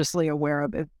wasn't consciously aware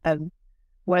of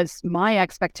was my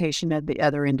expectation of the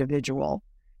other individual.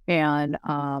 And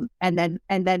then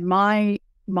my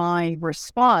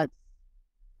response,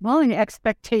 my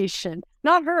expectation,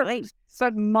 not her,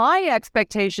 but my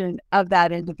expectation of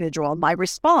that individual, my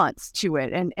response to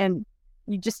it. And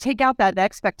you just take out that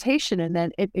expectation and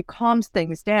then it calms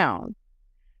things down.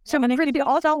 So and it can be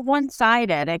also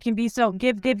one-sided. It can be so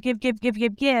give.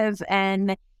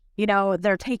 And,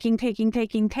 they're taking,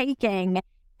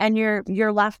 and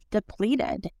you're left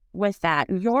depleted with that.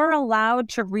 You're allowed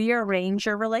to rearrange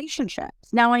your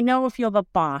relationships. Now, I know if you have a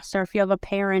boss or if you have a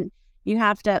parent, you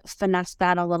have to finesse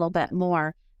that a little bit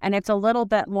more. And it's a little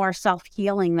bit more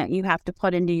self-healing that you have to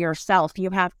put into yourself.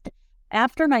 You have to,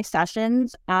 after my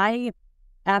sessions,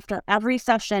 after every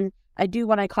session, I do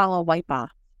what I call a wipe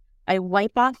off. I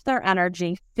wipe off their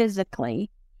energy physically,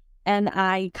 and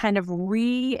I kind of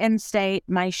reinstate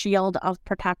my shield of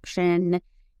protection,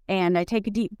 and I take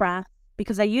a deep breath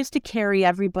because I used to carry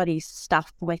everybody's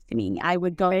stuff with me. I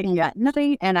would go at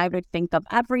night and I would think of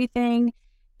everything,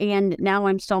 and now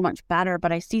I'm so much better,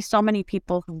 but I see so many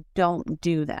people who don't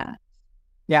do that.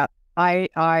 Yeah, I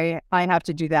have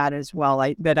to do that as well.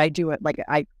 I do it like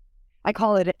I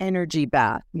call it an energy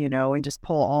bath, and just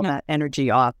pull all that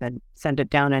energy off and send it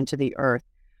down into the earth.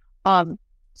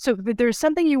 So there's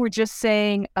something you were just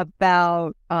saying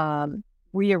about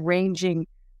rearranging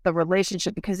the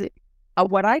relationship, because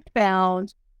what I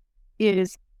found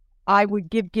is I would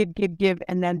give,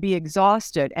 and then be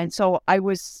exhausted. And so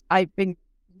I've been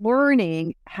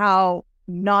learning how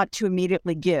not to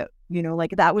immediately give,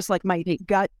 like that was like my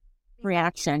gut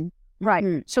reaction. Right.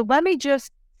 Mm-hmm. So let me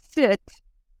just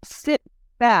sit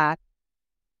back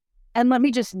and let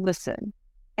me just listen.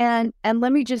 And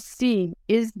let me just see,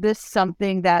 is this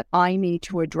something that I need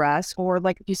to address? Or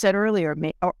like you said earlier,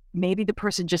 maybe the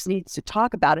person just needs to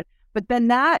talk about it. But then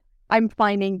that, I'm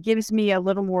finding, gives me a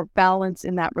little more balance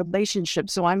in that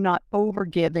relationship. So I'm not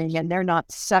overgiving and they're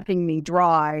not sucking me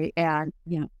dry. And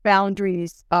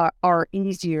boundaries are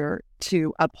easier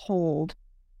to uphold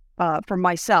for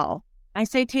myself. I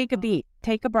say take a beat,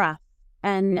 take a breath.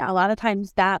 And a lot of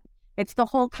times it's the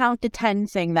whole count to 10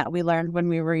 thing that we learned when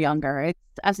we were younger. It's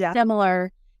a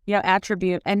similar,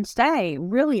 attribute. And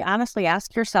really honestly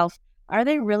ask yourself, are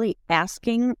they really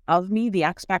asking of me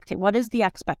what is the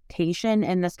expectation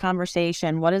in this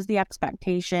conversation? What is the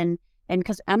expectation? And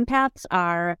because empaths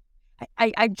are,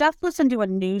 I just listened to a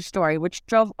news story, it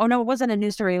wasn't a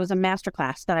news story. It was a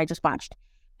masterclass that I just watched.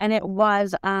 And it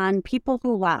was on people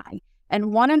who lie.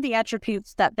 And one of the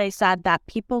attributes that they said that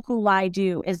people who lie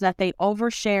do is that they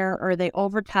overshare or they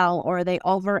overtell or they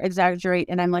over-exaggerate.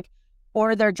 And I'm like,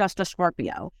 or they're just a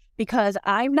Scorpio. Because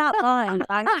I'm not lying.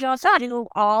 I just do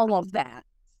all of that.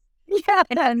 Yeah.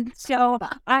 And so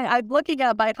I'm looking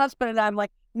at my husband and I'm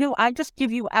like, no, I just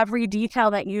give you every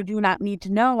detail that you do not need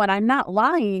to know. And I'm not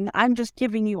lying. I'm just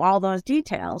giving you all those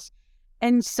details.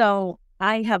 And so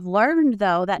I have learned,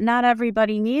 though, that not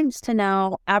everybody needs to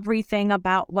know everything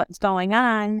about what's going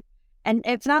on. And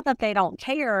it's not that they don't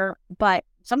care, but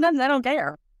sometimes they don't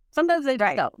care. Sometimes they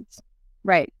don't.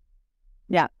 Right.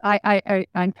 Yeah.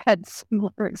 I've had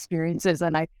similar experiences.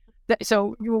 And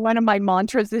so one of my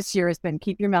mantras this year has been,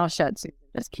 keep your mouth shut, Susan.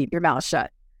 Just keep your mouth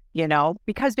shut,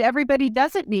 because everybody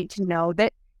doesn't need to know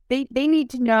that they need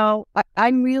to know. I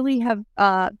really have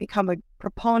become a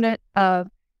proponent of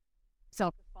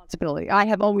self-responsibility. I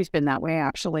have always been that way,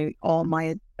 actually, all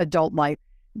my adult life,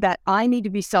 that I need to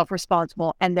be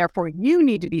self-responsible and therefore you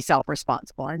need to be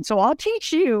self-responsible. And so I'll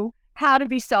teach you how to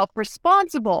be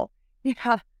self-responsible.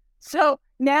 Yeah. So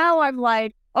now I'm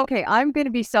like, okay, I'm going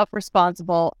to be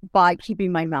self-responsible by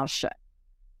keeping my mouth shut.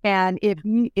 And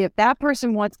if that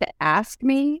person wants to ask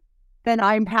me, then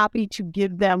I'm happy to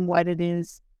give them what it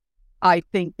is I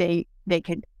think they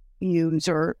can use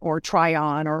or try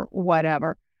on or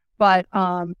whatever. But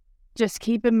just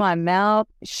keeping my mouth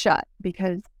shut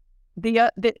because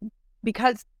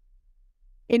because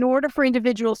in order for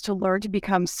individuals to learn to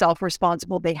become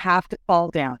self-responsible, they have to fall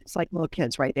down. It's like little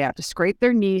kids, right? They have to scrape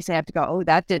their knees. They have to go, oh,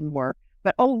 that didn't work.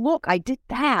 But, oh, look, I did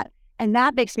that. And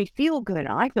that makes me feel good. And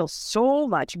I feel so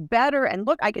much better. And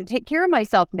look, I can take care of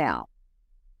myself now.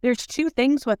 There's two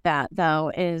things with that,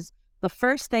 though, is the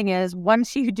first thing is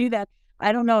once you do that,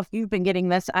 I don't know if you've been getting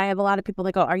this. I have a lot of people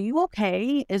that go, are you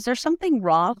okay? Is there something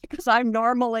wrong? Because I'm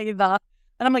normally and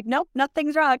I'm like, nope,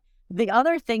 nothing's wrong. The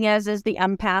other thing is the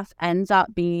empath ends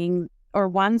up being or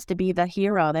wants to be the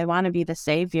hero. They want to be the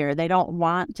savior. They don't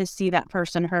want to see that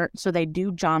person hurt. So they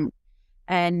do jump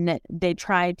and they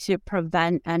try to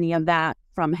prevent any of that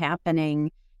from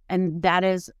happening. And that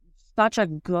is such a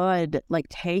good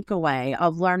takeaway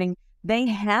of learning they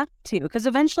have to, because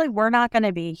eventually we're not going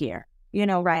to be here,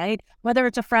 right? Whether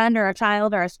it's a friend or a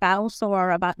child or a spouse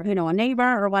or about, a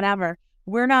neighbor or whatever,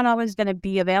 we're not always going to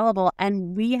be available.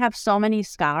 And we have so many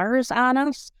scars on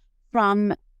us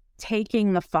from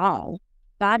taking the fall,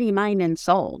 body, mind, and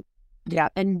soul. Yeah.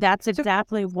 And that's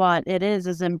exactly what it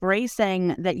is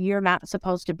embracing that you're not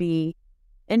supposed to be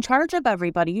in charge of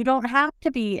everybody. You don't have to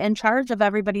be in charge of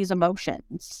everybody's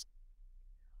emotions.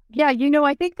 Yeah.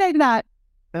 I think that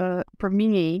for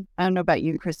me, I don't know about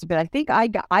you, Krista, but I think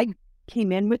I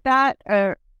came in with that.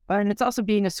 And it's also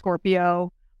being a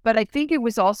Scorpio, but I think it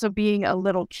was also being a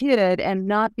little kid and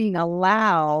not being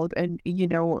allowed. And,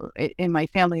 in my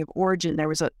family of origin, there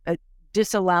was a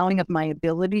disallowing of my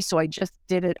ability. So I just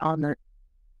did it on the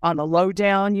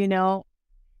lowdown,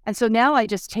 And so now I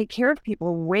just take care of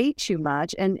people way too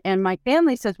much. And my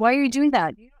family says, why are you doing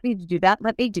that? You don't need to do that.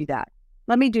 Let me do that.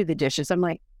 Let me do the dishes. I'm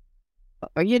like,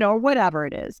 or whatever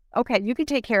it is. Okay, you can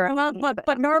take care of it.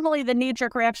 But normally the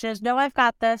knee-jerk reaction is, no, I've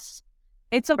got this.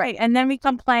 It's okay. Right. And then we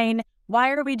complain, why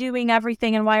are we doing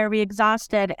everything and why are we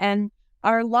exhausted? And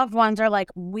our loved ones are like,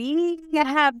 we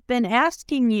have been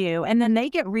asking you. And then they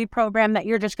get reprogrammed that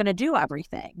you're just going to do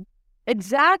everything.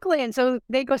 Exactly. And so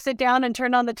they go sit down and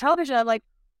turn on the television. I'm like,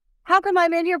 how come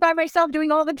I'm in here by myself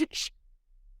doing all the dishes?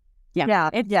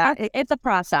 Yeah. It's a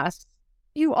process.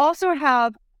 You also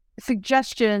have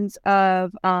suggestions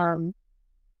of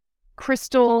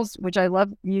crystals, which I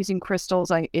love using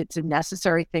crystals. It's a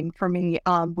necessary thing for me.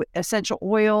 With essential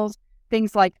oils,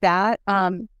 things like that.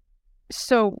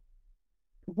 So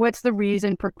what's the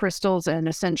reason for crystals and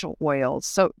essential oils?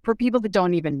 So for people that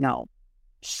don't even know.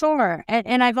 Sure.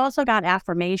 And I've also got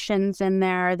affirmations in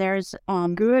there. There's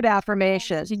good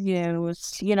affirmations to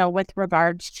use, with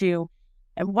regards to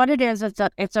what it is. It's a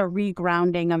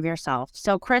regrounding of yourself.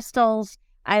 So crystals,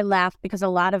 I laugh because a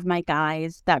lot of my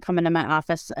guys that come into my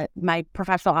office, my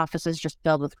professional office is just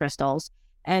filled with crystals.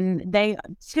 And they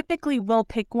typically will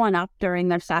pick one up during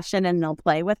their session and they'll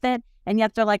play with it. And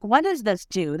yet they're like, what does this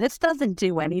do? This doesn't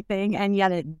do anything. And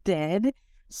yet it did.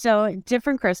 So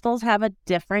different crystals have a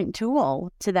different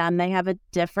tool to them. They have a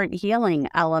different healing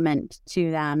element to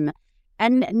them.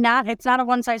 And it's not a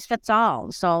one size fits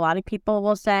all. So a lot of people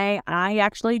will say, I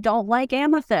actually don't like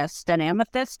amethyst, and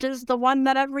amethyst is the one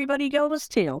that everybody goes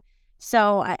to.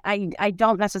 So I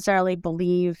don't necessarily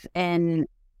believe in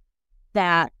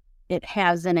that it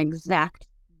has an exact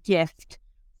gift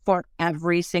for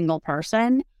every single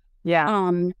person.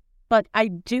 Yeah. But I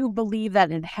do believe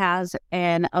that it has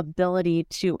an ability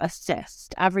to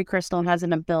assist. Every crystal has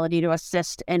an ability to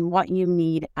assist in what you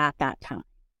need at that time.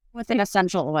 With an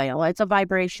essential oil, it's a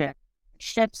vibration. It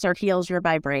shifts or heals your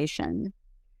vibration.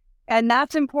 And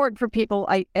that's important for people.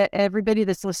 Everybody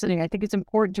that's listening, I think it's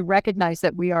important to recognize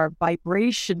that we are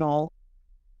vibrational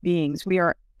beings. We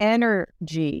are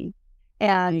energy.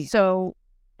 And so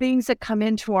things that come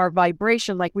into our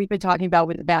vibration, like we've been talking about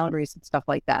with the boundaries and stuff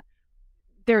like that,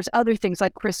 there's other things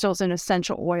like crystals and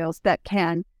essential oils that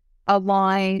can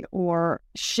align or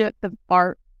shift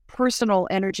our personal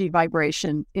energy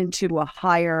vibration into a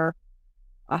higher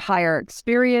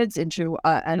experience, into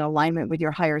an alignment with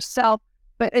your higher self.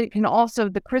 But it can also,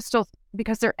 the crystals,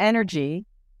 because they're energy,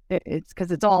 it's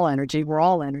because it's all energy. We're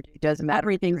all energy. It doesn't matter.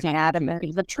 Everything's an atom.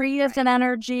 The tree is an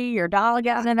energy. Your dog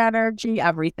is an energy.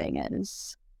 Everything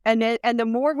is. And the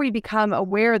more we become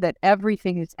aware that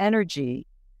everything is energy,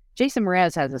 Jason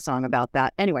Mraz has a song about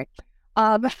that. Anyway,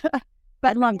 but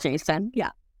I love Jason.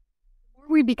 Yeah. The more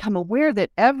we become aware that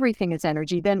everything is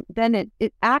energy, then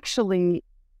it actually,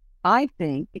 I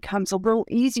think, becomes a little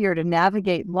easier to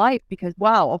navigate life because,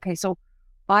 wow, okay, so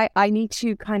I need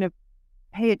to kind of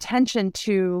pay attention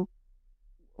to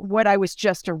what I was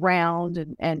just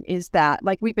around, and is that,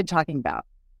 like we've been talking about,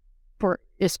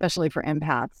 especially for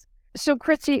empaths. So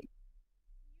Christy,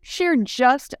 share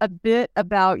just a bit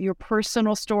about your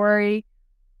personal story.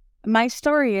 My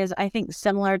story is, I think,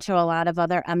 similar to a lot of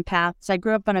other empaths. I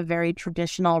grew up in a very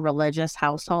traditional religious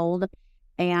household,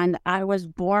 and I was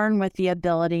born with the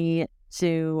ability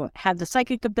to have the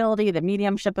psychic ability, the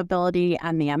mediumship ability,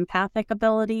 and the empathic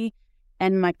ability.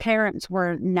 And my parents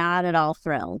were not at all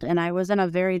thrilled. And I was in a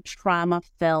very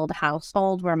trauma-filled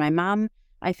household where my mom,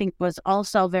 I think, was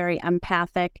also very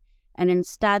empathic. And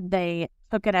instead, they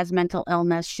took it as mental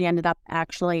illness. She ended up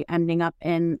actually ending up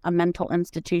in a mental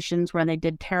institutions where they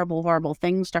did terrible, horrible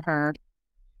things to her.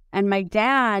 And my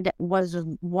dad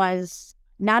was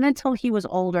not until he was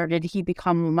older did he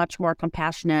become much more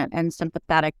compassionate and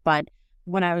sympathetic. But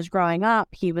when I was growing up,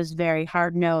 he was very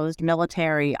hard-nosed,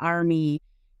 military, army.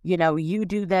 You know, you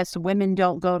do this, women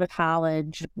don't go to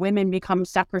college, women become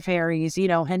secretaries,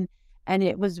 and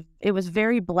it was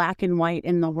very black and white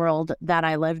in the world that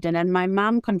I lived in. And my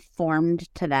mom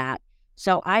conformed to that.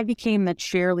 So I became the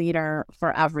cheerleader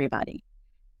for everybody,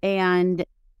 and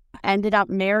ended up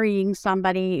marrying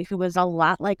somebody who was a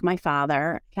lot like my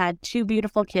father, had 2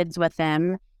 beautiful kids with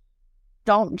him.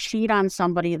 Don't cheat on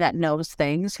somebody that knows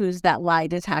things, who's that lie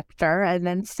detector, and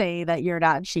then say that you're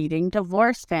not cheating.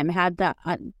 Divorced him, had the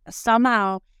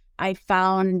somehow I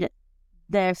found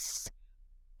this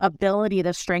ability,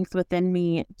 the strength within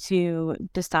me to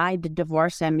decide to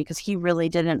divorce him because he really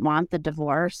didn't want the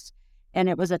divorce. And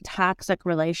it was a toxic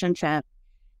relationship.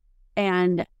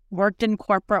 And worked in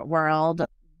corporate world,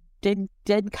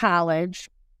 did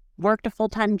college, worked a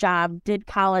full-time job, did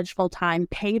college full-time,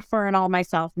 paid for it all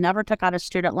myself, never took out a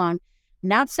student loan.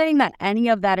 Not saying that any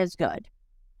of that is good,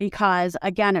 because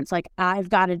again, it's like, I've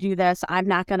got to do this. I'm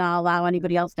not going to allow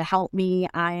anybody else to help me.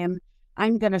 I'm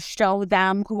going to show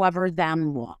them whoever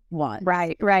them was.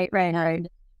 Right. And,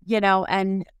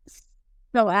 and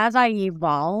so as I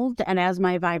evolved, and as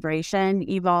my vibration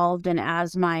evolved, and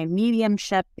as my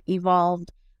mediumship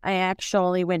evolved, I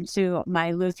actually went to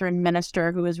my Lutheran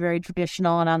minister, who was very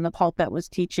traditional and on the pulpit was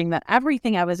teaching that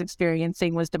everything I was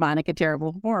experiencing was demonic and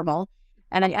terrible, horrible.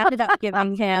 And I ended up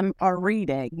giving him a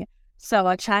reading. So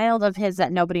a child of his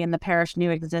that nobody in the parish knew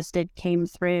existed came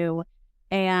through,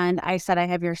 and I said, I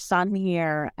have your son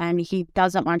here, and he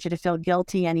doesn't want you to feel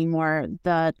guilty anymore.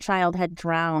 The child had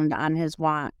drowned on his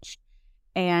watch,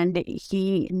 and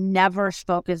he never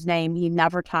spoke his name. He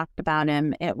never talked about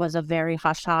him. It was a very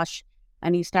hush-hush.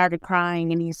 And he started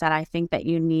crying, and he said, I think that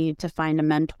you need to find a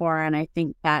mentor, and I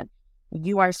think that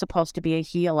you are supposed to be a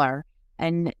healer.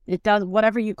 And it does,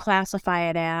 whatever you classify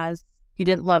it as, he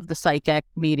didn't love the psychic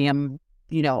medium,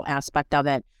 aspect of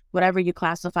it. Whatever you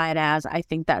classify it as, I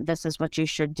think that this is what you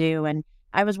should do. And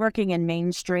I was working in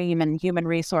mainstream and human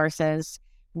resources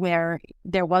where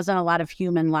there wasn't a lot of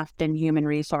human left in human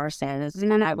resources.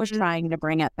 And I was trying to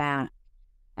bring it back.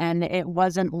 And it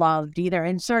wasn't loved either.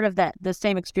 And sort of the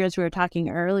same experience we were talking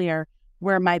earlier,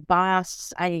 where my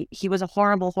boss, he was a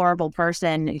horrible, horrible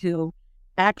person who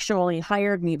actually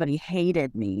hired me, but he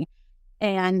hated me.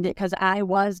 And because I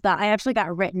actually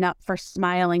got written up for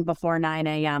smiling before 9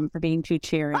 a.m. for being too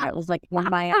cheery. It was like one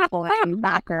of my employees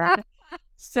backer.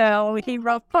 So he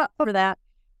wrote up for that.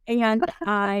 And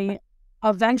I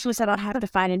eventually said, I'll have to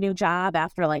find a new job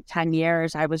after like 10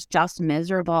 years. I was just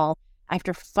miserable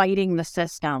after fighting the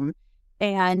system.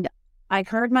 And I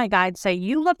heard my guide say,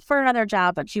 you look for another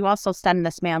job, but you also send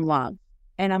this man love.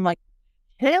 And I'm like,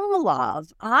 him love?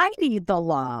 I need the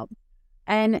love.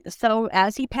 And so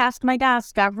as he passed my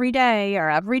desk every day or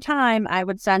every time, I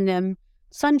would send him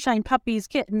sunshine, puppies,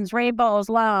 kittens, rainbows,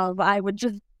 love. I would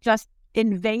just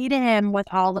invade him with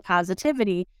all the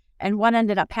positivity. And what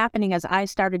ended up happening is I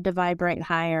started to vibrate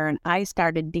higher, and I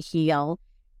started to heal.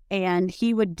 And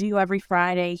he would do every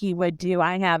Friday,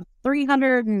 I have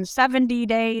 370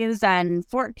 days and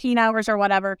 14 hours or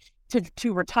whatever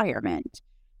to retirement.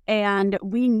 And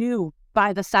we knew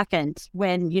by the second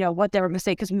when, what they were going to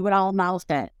say, because we would all mouth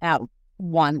it at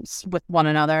once with one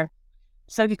another.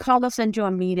 So he called us into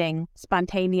a meeting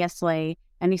spontaneously,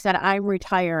 and he said, I'm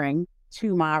retiring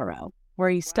tomorrow, where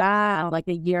he still had like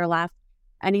a year left.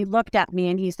 And he looked at me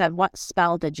and he said, what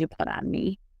spell did you put on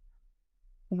me?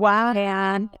 Wow.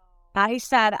 And I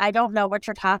said, I don't know what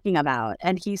you're talking about.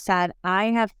 And he said, I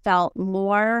have felt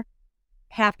more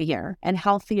happier and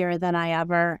healthier than I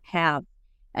ever have.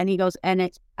 And he goes, and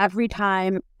it's every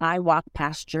time I walk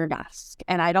past your desk,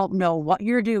 and I don't know what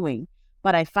you're doing,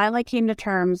 but I finally came to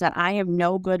terms that I am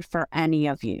no good for any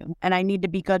of you. And I need to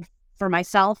be good for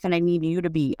myself, and I need you to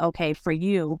be okay for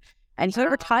you. And he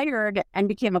retired and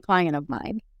became a client of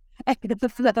mine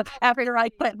after I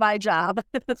quit my job.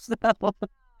 So,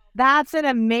 That's an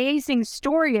amazing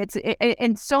story.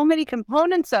 And so many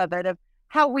components of it, of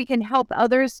how we can help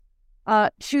others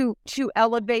to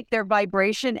elevate their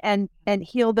vibration and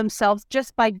heal themselves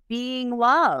just by being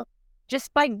love,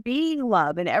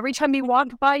 And every time you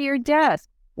walk by your desk,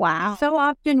 wow. I so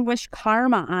often wish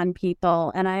karma on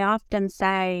people, and I often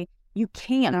say, you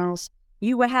can't.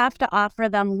 You would have to offer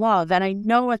them love. And I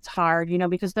know it's hard,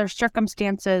 because there's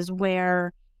circumstances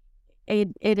where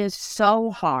it is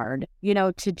so hard,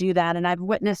 to do that. And I've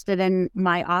witnessed it in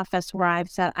my office where I've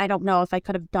said, I don't know if I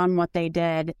could have done what they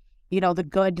did, the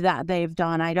good that they've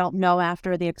done. I don't know,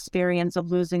 after the experience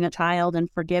of losing a child and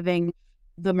forgiving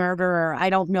the murderer, I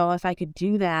don't know if I could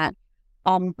do that.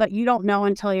 But you don't know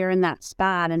until you're in that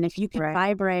spot. And if you can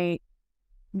vibrate,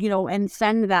 and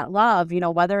send that love,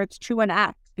 whether it's to an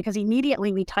ex, because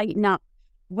immediately we tighten up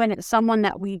when it's someone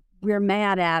that we're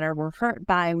mad at or we're hurt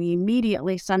by, we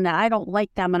immediately send that, I don't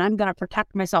like them and I'm going to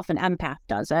protect myself. An empath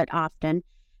does it often.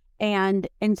 And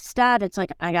instead it's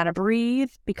like, I got to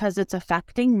breathe because it's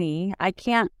affecting me. I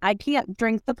can't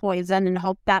drink the poison and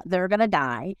hope that they're going to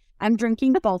die. I'm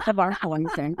drinking both of our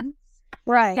poisons.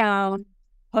 Right. So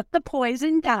put the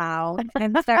poison down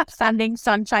and start sending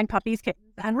sunshine, puppies, kittens,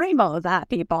 and rainbows at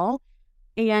people.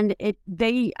 And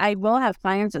I will have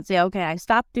clients that say, okay, I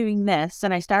stopped doing this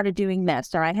and I started doing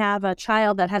this, or I have a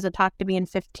child that hasn't talked to me in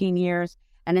 15 years.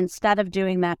 And instead of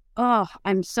doing that, oh,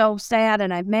 I'm so sad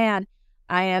and I'm mad,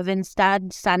 I have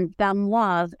instead sent them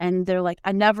love. And they're like,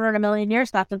 I never in a million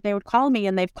years thought that they would call me.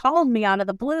 And they've called me out of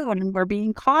the blue, and we're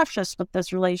being cautious with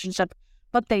this relationship,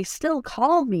 but they still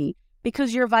call me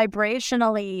because you're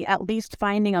vibrationally at least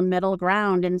finding a middle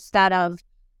ground instead of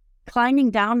climbing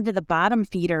down to the bottom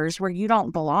feeders where you don't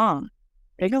belong.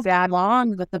 You don't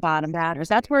belong with the bottom feeders.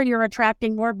 That's where you're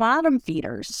attracting more bottom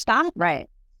feeders. Stop. Right.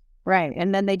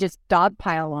 And then they just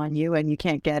dogpile on you and you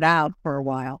can't get out for a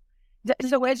while.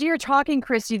 So as you're talking,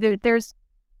 Christy, there's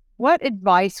what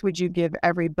advice would you give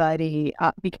everybody?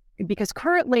 Because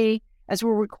currently, as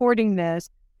we're recording this,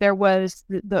 there was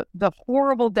the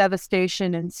horrible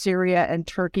devastation in Syria and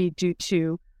Turkey due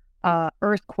to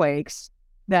earthquakes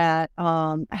that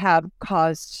have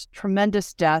caused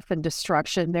tremendous death and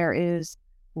destruction. There is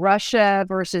Russia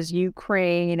versus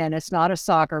Ukraine, and it's not a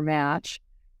soccer match,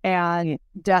 and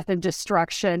death and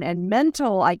destruction and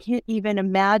mental. I can't even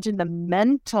imagine the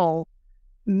mental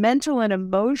and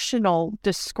emotional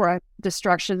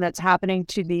destruction that's happening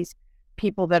to these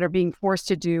people that are being forced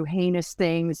to do heinous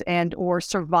things and or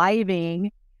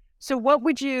surviving. So what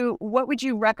would you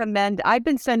recommend? I've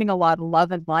been sending a lot of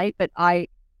love and light, but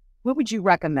what would you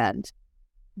recommend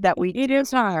that we It is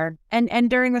hard. And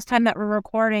during this time that we're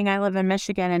recording, I live in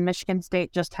Michigan, and Michigan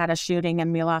State just had a shooting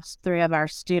and we lost 3 of our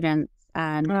students,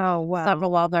 and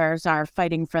several others are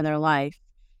fighting for their life.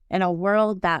 In a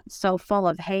world that's so full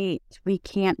of hate, we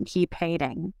can't keep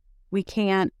hating. We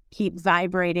can't keep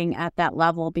vibrating at that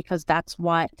level, because that's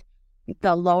what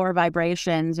the lower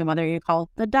vibrations, and whether you call it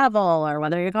the devil or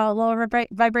whether you call it lower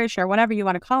vibration or whatever you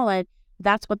want to call it,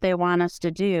 that's what they want us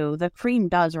to do. The cream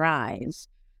does rise.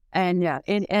 And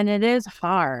it is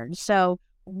hard. So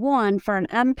one, for an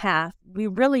empath, we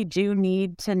really do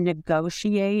need to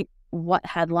negotiate what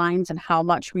headlines and how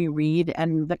much we read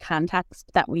and the context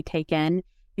that we take in,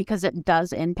 because it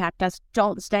does impact us.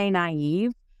 Don't stay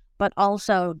naive, but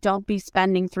also don't be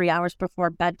spending 3 hours before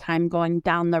bedtime going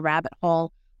down the rabbit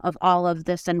hole of all of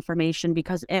this information,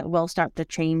 because it will start to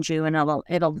change you and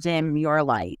it'll dim your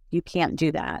light. You can't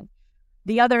do that.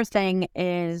 The other thing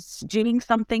is doing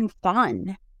something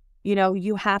fun.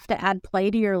 You have to add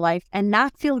play to your life and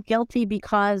not feel guilty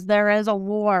because there is a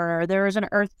war or there is an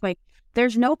earthquake.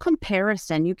 There's no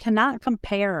comparison. You cannot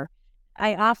compare.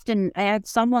 I had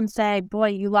someone say, boy,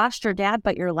 you lost your dad,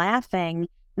 but you're laughing.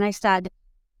 And I said,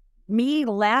 me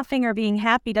laughing or being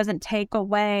happy doesn't take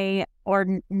away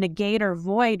or negate or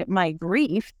void my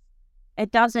grief.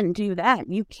 It doesn't do that.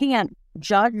 You can't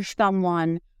judge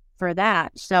someone for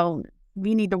that. So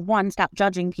we need to, one, stop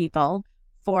judging people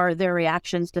for their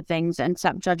reactions to things and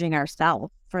stop judging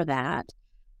ourselves for that.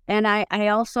 And I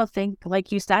also think,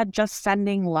 like you said, just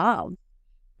sending love.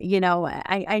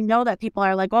 I know that people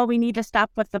are like, oh, we need to stop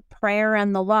with the prayer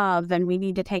and the love and we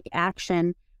need to take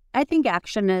action. I think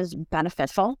action is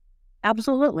beneficial.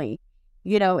 Absolutely.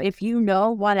 If you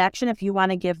know what action, if you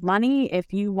want to give money,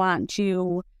 if you want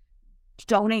to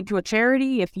donate to a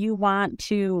charity, if you want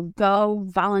to go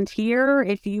volunteer,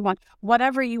 if you want,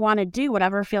 whatever you want to do,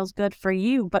 whatever feels good for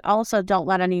you, but also don't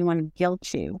let anyone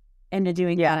guilt you into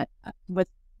doing that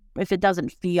if it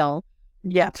doesn't feel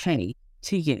okay.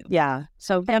 to you. Yeah.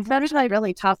 So that's a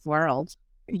really tough world.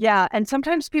 Yeah. And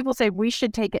sometimes people say we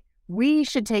should take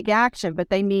action, but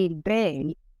they mean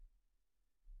they.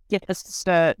 Yes,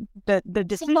 the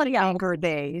decision maker,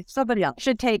 they Somebody else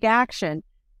should take action.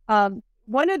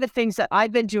 One of the things that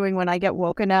I've been doing when I get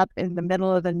woken up in the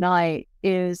middle of the night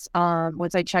is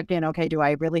once I check in, okay, do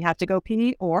I really have to go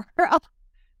pee or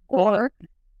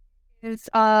is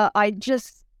I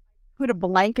just put a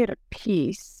blanket of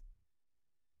peace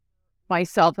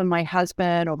myself and my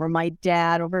husband, over my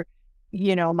dad, over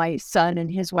my son and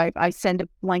his wife. I send a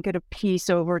blanket of peace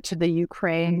over to the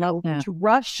Ukraine, to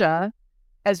Russia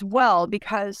as well,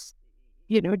 because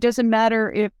it doesn't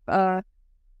matter if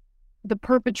the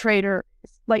perpetrator,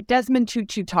 like Desmond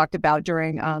Tutu talked about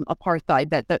during apartheid,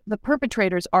 that the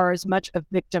perpetrators are as much a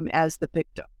victim as the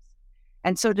victims.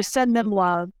 And so to send them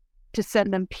love, to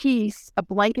send them peace, a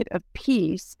blanket of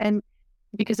peace, and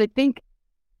because I think,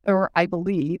 or I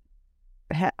believe,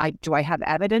 do I have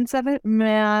evidence of it?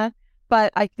 Meh.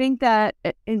 But I think that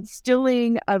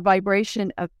instilling a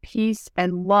vibration of peace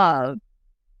and love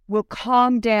will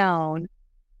calm down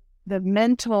the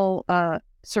mental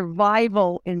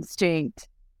survival instinct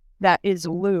that is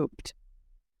looped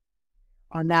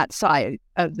on that side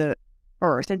of the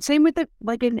earth. And same with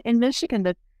like in Michigan,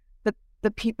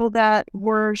 the people that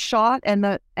were shot and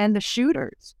the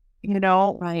shooters,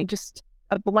 Right. just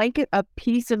a blanket of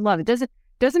peace and love. It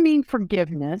doesn't mean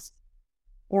forgiveness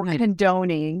or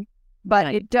condoning,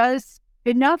 but it does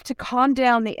enough to calm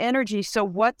down the energy, so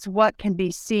what can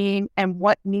be seen and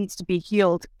what needs to be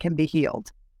healed can be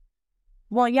healed.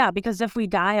 Well, yeah, because if we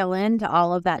dial into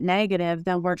all of that negative,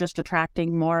 then we're just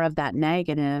attracting more of that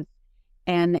negative.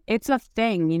 And it's a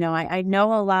thing, I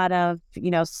know a lot of,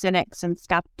 cynics and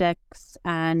skeptics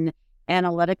and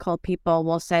analytical people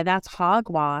will say that's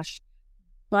hogwash,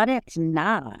 but it's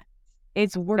not.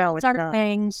 It's words are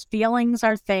things, feelings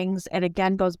are things. It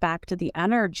again goes back to the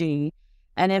energy.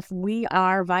 And if we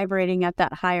are vibrating at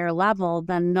that higher level,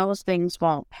 then those things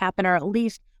won't happen, or at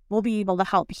least we'll be able to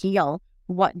help heal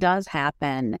what does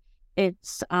happen. It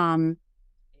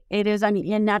is,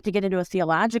 and not to get into a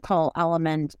theological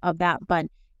element of that, but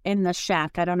in The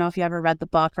Shack, I don't know if you ever read the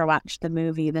book or watched the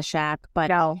movie The Shack,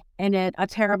 but in it, a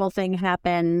terrible thing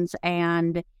happens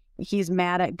and he's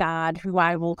mad at God, who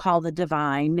I will call the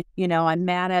divine. I'm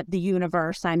mad at the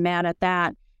universe. I'm mad at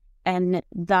that. And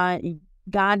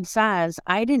God says,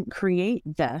 I didn't create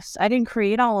this. I didn't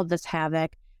create all of this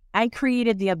havoc. I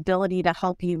created the ability to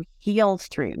help you heal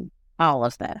through all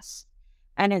of this.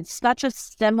 And it's such a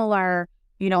similar,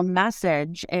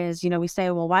 message is, we say,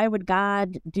 well, why would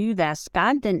God do this?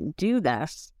 God didn't do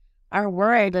this. Our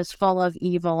world is full of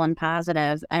evil and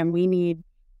positive, and we need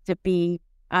to be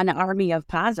an army of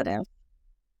positive.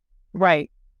 Right.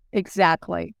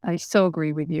 Exactly. I so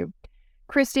agree with you.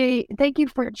 Christy, thank you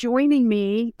for joining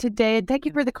me today. Thank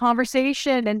you for the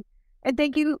conversation. And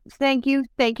thank you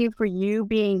for you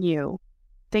being you.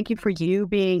 Thank you for you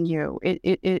being you.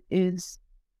 It is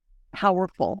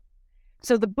powerful.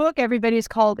 So the book, everybody, is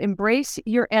called Embrace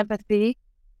Your Empathy.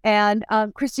 And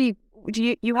Christy,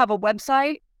 do you have a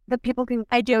website that people can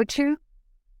go to?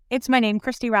 It's my name,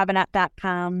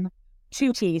 ChristyRobinette.com.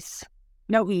 2 T's,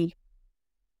 no E.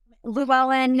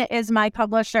 Llewellyn is my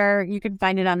publisher. You can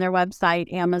find it on their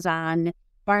website, Amazon,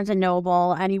 Barnes &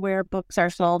 Noble, anywhere books are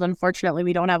sold. Unfortunately,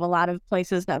 we don't have a lot of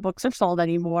places that books are sold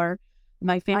anymore.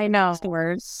 My family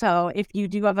stores. So if you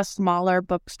do have a smaller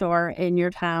bookstore in your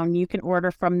town, you can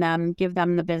order from them, give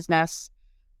them the business.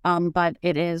 But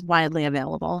it is widely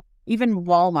available. Even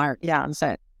Walmart owns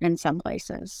it in some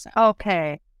places.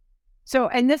 Okay. So,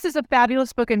 and this is a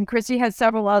fabulous book, and Christy has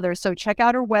several others. So check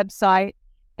out her website.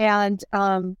 And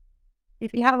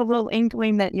if you have a little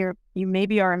inkling that you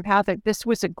maybe are empathic, this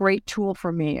was a great tool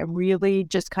for me. It really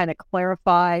just kind of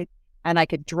clarified, and I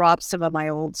could drop some of my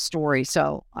old story.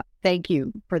 So thank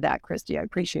you for that, Christy. I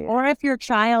appreciate it. Or if your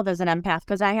child is an empath,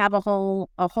 because I have a whole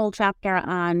chapter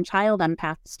on child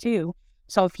empaths too.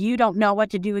 So if you don't know what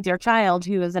to do with your child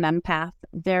who is an empath,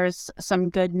 there's some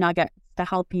good nuggets to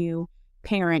help you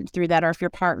parent through that, or if your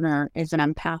partner is an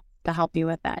empath, to help you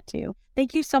with that too.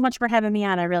 Thank you so much for having me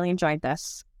on. I really enjoyed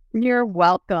this. You're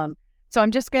welcome. So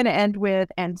I'm just going to end with,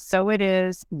 and so it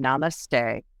is,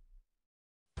 namaste.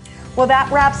 Well,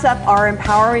 that wraps up our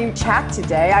empowering chat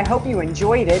today. I hope you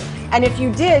enjoyed it. And if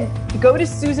you did, go to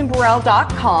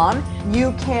SusanBurrell.com.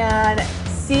 You can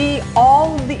see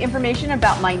all of the information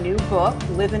about my new book,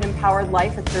 Live an Empowered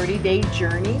Life, a 30-day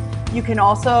journey. You can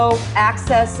also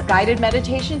access guided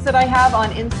meditations that I have on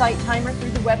Insight Timer through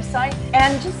the website,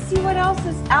 and just see what else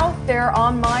is out there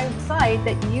on my site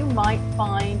that you might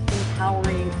find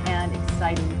empowering and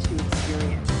exciting to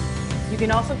experience. You can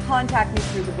also contact me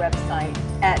through the website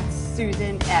at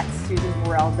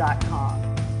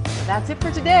susan@susanburrell.com. So that's it for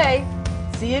today.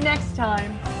 See you next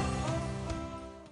time.